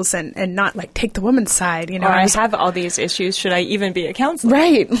couples, and not, like, take the woman's side? Or I have all these issues. Should I even be a counselor?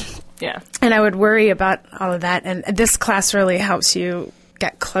 Right. Yeah. And I would worry about all of that. And this class really helps you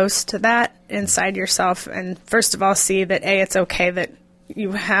get close to that inside yourself. And first of all, see that, A, it's okay that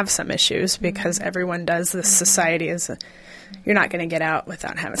you have some issues, because everyone does. This society you're not going to get out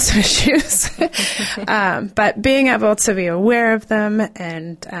without having some issues. But being able to be aware of them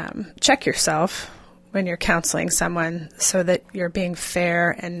and check yourself when you're counseling someone, so that you're being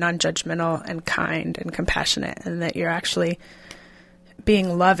fair and non-judgmental and kind and compassionate, and that you're actually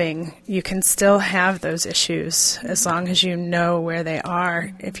being loving. You can still have those issues as long as you know where they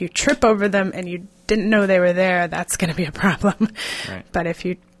are. If you trip over them and you didn't know they were there, that's going to be a problem. Right. But if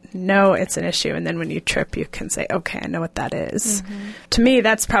you know it's an issue, and then when you trip, you can say, okay, I know what that is. To me,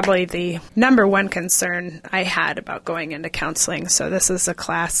 that's probably the number one concern I had about going into counseling. So this is a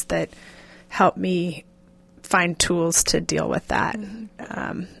class that helped me find tools to deal with that,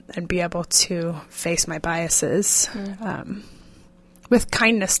 and be able to face my biases with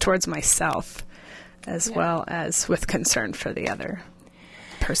kindness towards myself, as well as with concern for the other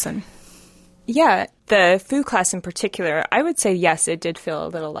person. Yeah, the food class in particular, I would say, yes, it did feel a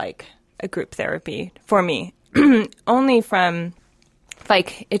little like a group therapy for me. Only from,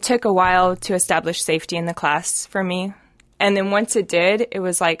 like, it took a while to establish safety in the class for me. And then once it did, it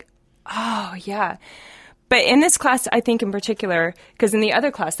was like, oh, yeah. But in this class, I think in particular, because in the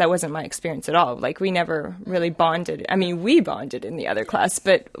other class, that wasn't my experience at all. Like, we never really bonded. I mean, we bonded in the other class,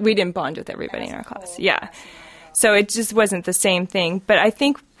 but we didn't bond with everybody in our class. Yeah. So it just wasn't the same thing. But I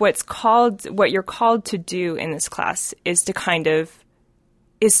think what you're called to do in this class is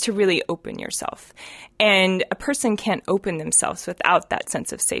to really open yourself. And a person can't open themselves without that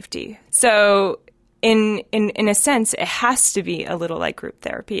sense of safety. So in a sense, it has to be a little like group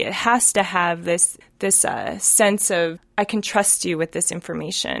therapy. It has to have this sense of, I can trust you with this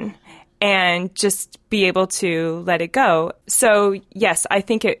information, and just be able to let it go. So, yes, I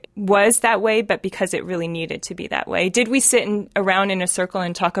think it was that way, but because it really needed to be that way. Did we sit around in a circle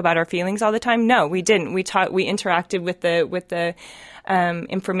and talk about our feelings all the time? No, we didn't. We interacted with the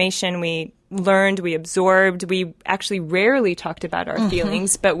information. We learned, we absorbed. We actually rarely talked about our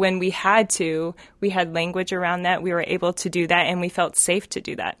feelings, but when we had to, we had language around that. We were able to do that, and we felt safe to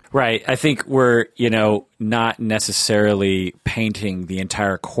do that. Right. I think we're, not necessarily painting the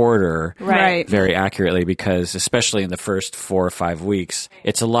entire quarter Right. very accurately, because especially in the first 4 or 5 weeks,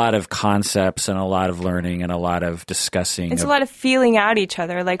 it's a lot of concepts and a lot of learning and a lot of discussing. It's a lot of feeling out each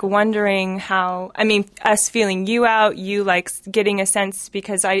other, like wondering how, us feeling you out, you like getting a sense,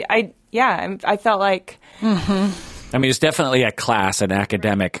 because I felt like I mean, it's definitely a class, an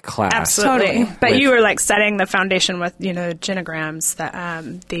academic class. Absolutely. But you were like setting the foundation with, genograms,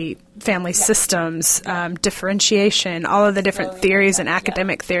 the family systems, differentiation, all of the different theories and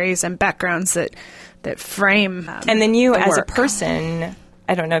academic theories and backgrounds that frame and then you the as work. A person,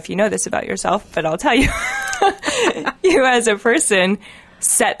 I don't know if you know this about yourself, but I'll tell you, you as a person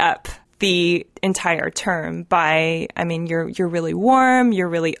set up the entire term by, you're really warm, you're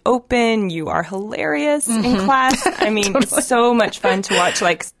really open, you are hilarious in class. I mean, totally. It's so much fun to watch,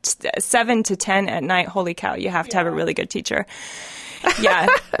 like 7 to 10 at night. Holy cow, you have to have a really good teacher. Yeah,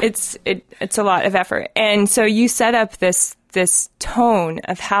 it's a lot of effort. And so you set up this tone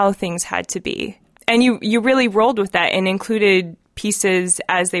of how things had to be. And you really rolled with that and included pieces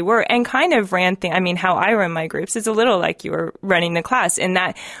as they were and kind of ran how I run my groups is a little like you were running the class in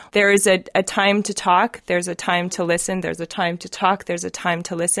that there is a time to talk, there's a time to listen, there's a time to talk, there's a time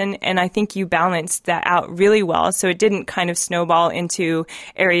to listen. And I think you balanced that out really well. So it didn't kind of snowball into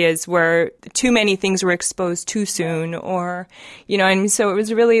areas where too many things were exposed too soon or, so it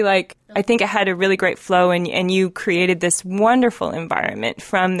was really like, I think it had a really great flow and you created this wonderful environment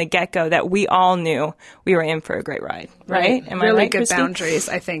from the get-go that we all knew we were in for a great ride, right? Am really I right, good Christy? boundaries,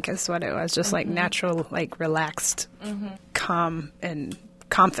 I think, is what it was. Just like natural, like relaxed, calm and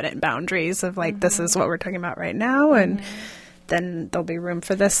confident boundaries of like, this is what we're talking about right now. And then there'll be room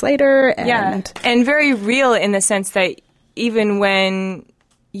for this later. And very real in the sense that even when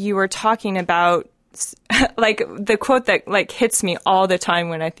you were talking about like the quote that like hits me all the time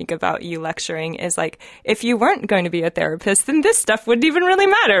when I think about you lecturing is like, if you weren't going to be a therapist, then this stuff wouldn't even really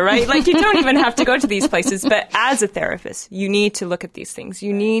matter, right? Like you don't even have to go to these places. But as a therapist, you need to look at these things.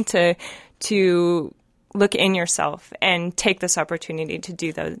 You need to look in yourself and take this opportunity to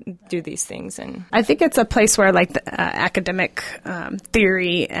do these things. And I think it's a place where like the academic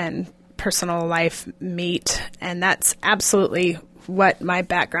theory and personal life meet, and that's absolutely what my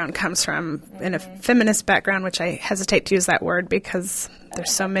background comes from, in a feminist background, which I hesitate to use that word because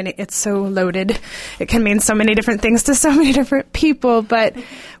there's so many, it's so loaded. It can mean so many different things to so many different people. But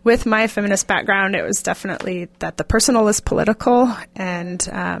with my feminist background, it was definitely that the personal is political. And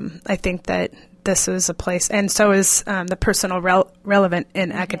I think that this is a place, and so is the personal relevant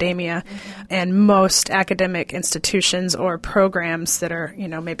in academia. And most academic institutions or programs that are,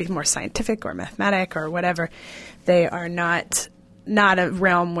 maybe more scientific or mathematic or whatever, they are not a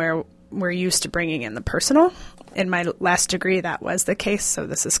realm where we're used to bringing in the personal. In my last degree, that was the case. So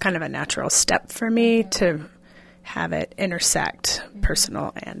this is kind of a natural step for me to have it intersect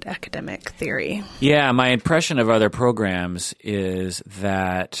personal and academic theory. Yeah, my impression of other programs is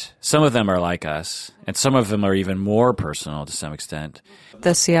that some of them are like us, and some of them are even more personal to some extent.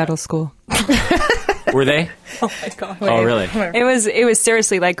 The Seattle School. Were they? Oh my God. Oh, really? It was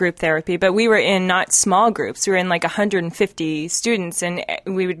seriously like group therapy, but we were in not small groups. We were in like 150 students, and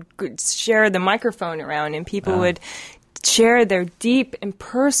we would share the microphone around, and people would share their deep and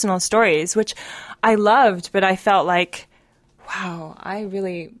personal stories, which I loved, but I felt like,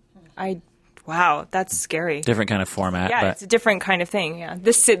 wow, that's scary. Different kind of format. Yeah, but it's a different kind of thing. Yeah,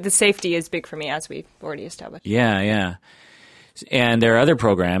 the safety is big for me, as we've already established. Yeah. And there are other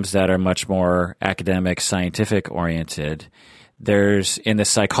programs that are much more academic, scientific oriented. There's, in the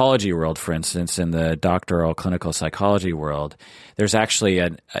psychology world, for instance, in the doctoral clinical psychology world, there's actually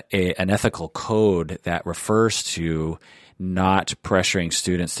an ethical code that refers to not pressuring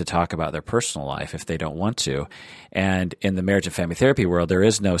students to talk about their personal life if they don't want to. And in the marriage and family therapy world, there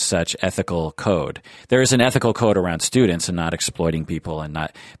is no such ethical code. There is an ethical code around students and not exploiting people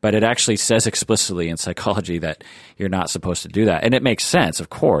but it actually says explicitly in psychology that you're not supposed to do that. And it makes sense,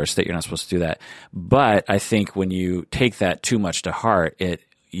 of course, that you're not supposed to do that. But I think when you take that too much to heart,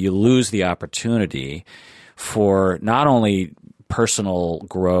 you lose the opportunity for not only personal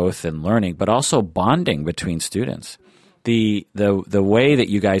growth and learning, but also bonding between students. The way that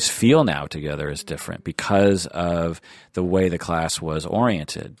you guys feel now together is different because of the way the class was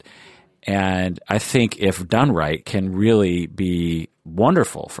oriented. And I think if done right can really be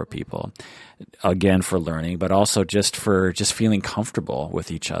wonderful for people, again, for learning, but also just for feeling comfortable with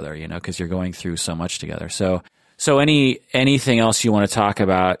each other, because you're going through so much together. So anything else you want to talk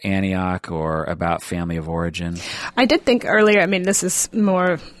about Antioch or about family of origin? I did think earlier, this is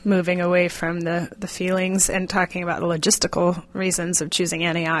more moving away from the feelings and talking about the logistical reasons of choosing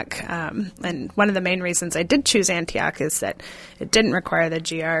Antioch. And one of the main reasons I did choose Antioch is that it didn't require the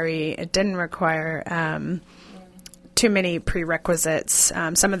GRE. It didn't require too many prerequisites.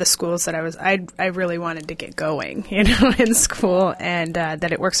 Some of the schools that I really wanted to get going, in school, and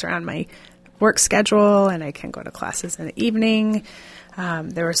that it works around my work schedule and I can go to classes in the evening.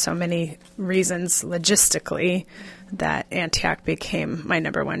 There were so many reasons logistically that Antioch became my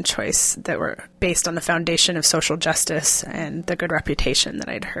number one choice that were based on the foundation of social justice and the good reputation that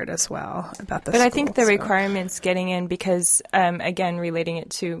I'd heard as well about the school. But I think the requirements getting in, because, again, relating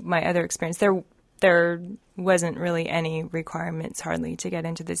it to my other experience, there wasn't really any requirements hardly to get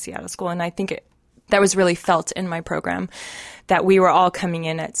into the Seattle School. And I think that was really felt in my program, that we were all coming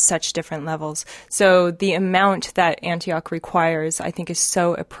in at such different levels. So the amount that Antioch requires, I think, is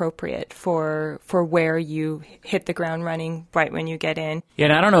so appropriate for where you hit the ground running right when you get in. Yeah,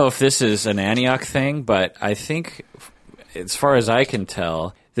 and I don't know if this is an Antioch thing, but I think, as far as I can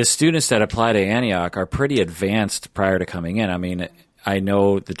tell, the students that apply to Antioch are pretty advanced prior to coming in. I mean, I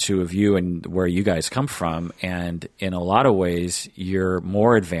know the two of you and where you guys come from, and in a lot of ways, you're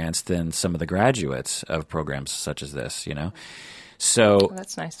more advanced than some of the graduates of programs such as this, you know? So well,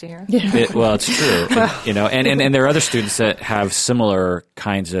 that's nice to hear. Well, it's true. You know, and there are other students that have similar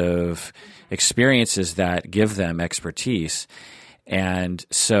kinds of experiences that give them expertise. And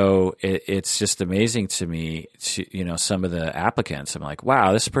so it's just amazing to me, some of the applicants. I'm like,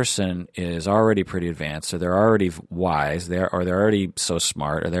 wow, this person is already pretty advanced, or they're already wise, they're already so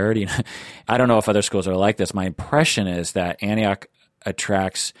smart, or they're already. I don't know if other schools are like this. My impression is that Antioch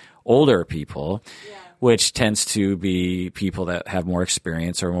attracts older people. Yeah. Which tends to be people that have more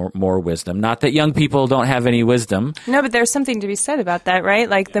experience or more wisdom. Not that young people don't have any wisdom. No, but there's something to be said about that, right?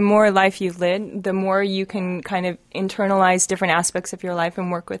 Like, the more life you've lived, the more you can kind of internalize different aspects of your life and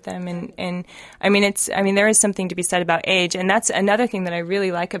work with them. And there is something to be said about age. And that's another thing that I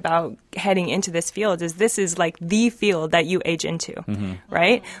really like about heading into this field, is this is like the field that you age into,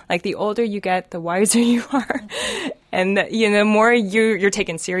 right? Like, the older you get, the wiser you are. And the more you're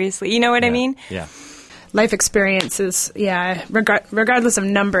taken seriously. You know what I mean? Yeah. Life experiences, regardless of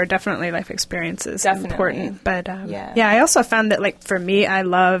number, definitely life experience is important. But I also found that, like, for me, I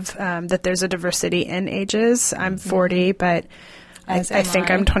love that there's a diversity in ages. I'm 40, but I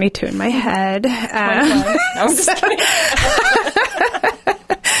think I'm 22 in my head.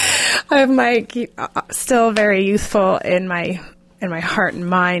 I'm still very youthful in my heart and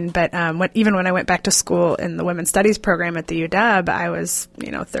mind, but even when I went back to school in the Women's Studies program at the UW, I was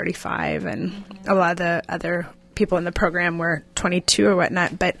 35, and a lot of the other people in the program were 22 or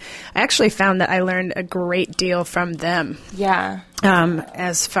whatnot. But I actually found that I learned a great deal from them. Yeah.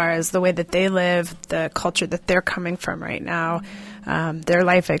 As far as the way that they live, the culture that they're coming from right now, their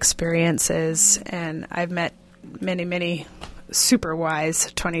life experiences, and I've met many, many super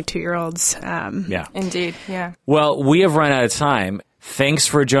wise 22-year-olds. Yeah. Indeed, yeah. Well, we have run out of time. Thanks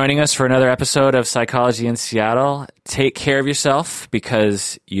for joining us for another episode of Psychology in Seattle. Take care of yourself,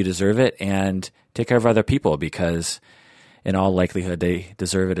 because you deserve it, and take care of other people, because in all likelihood they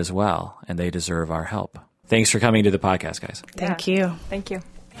deserve it as well, and they deserve our help. Thanks for coming to the podcast, guys. Thank you. Thank you.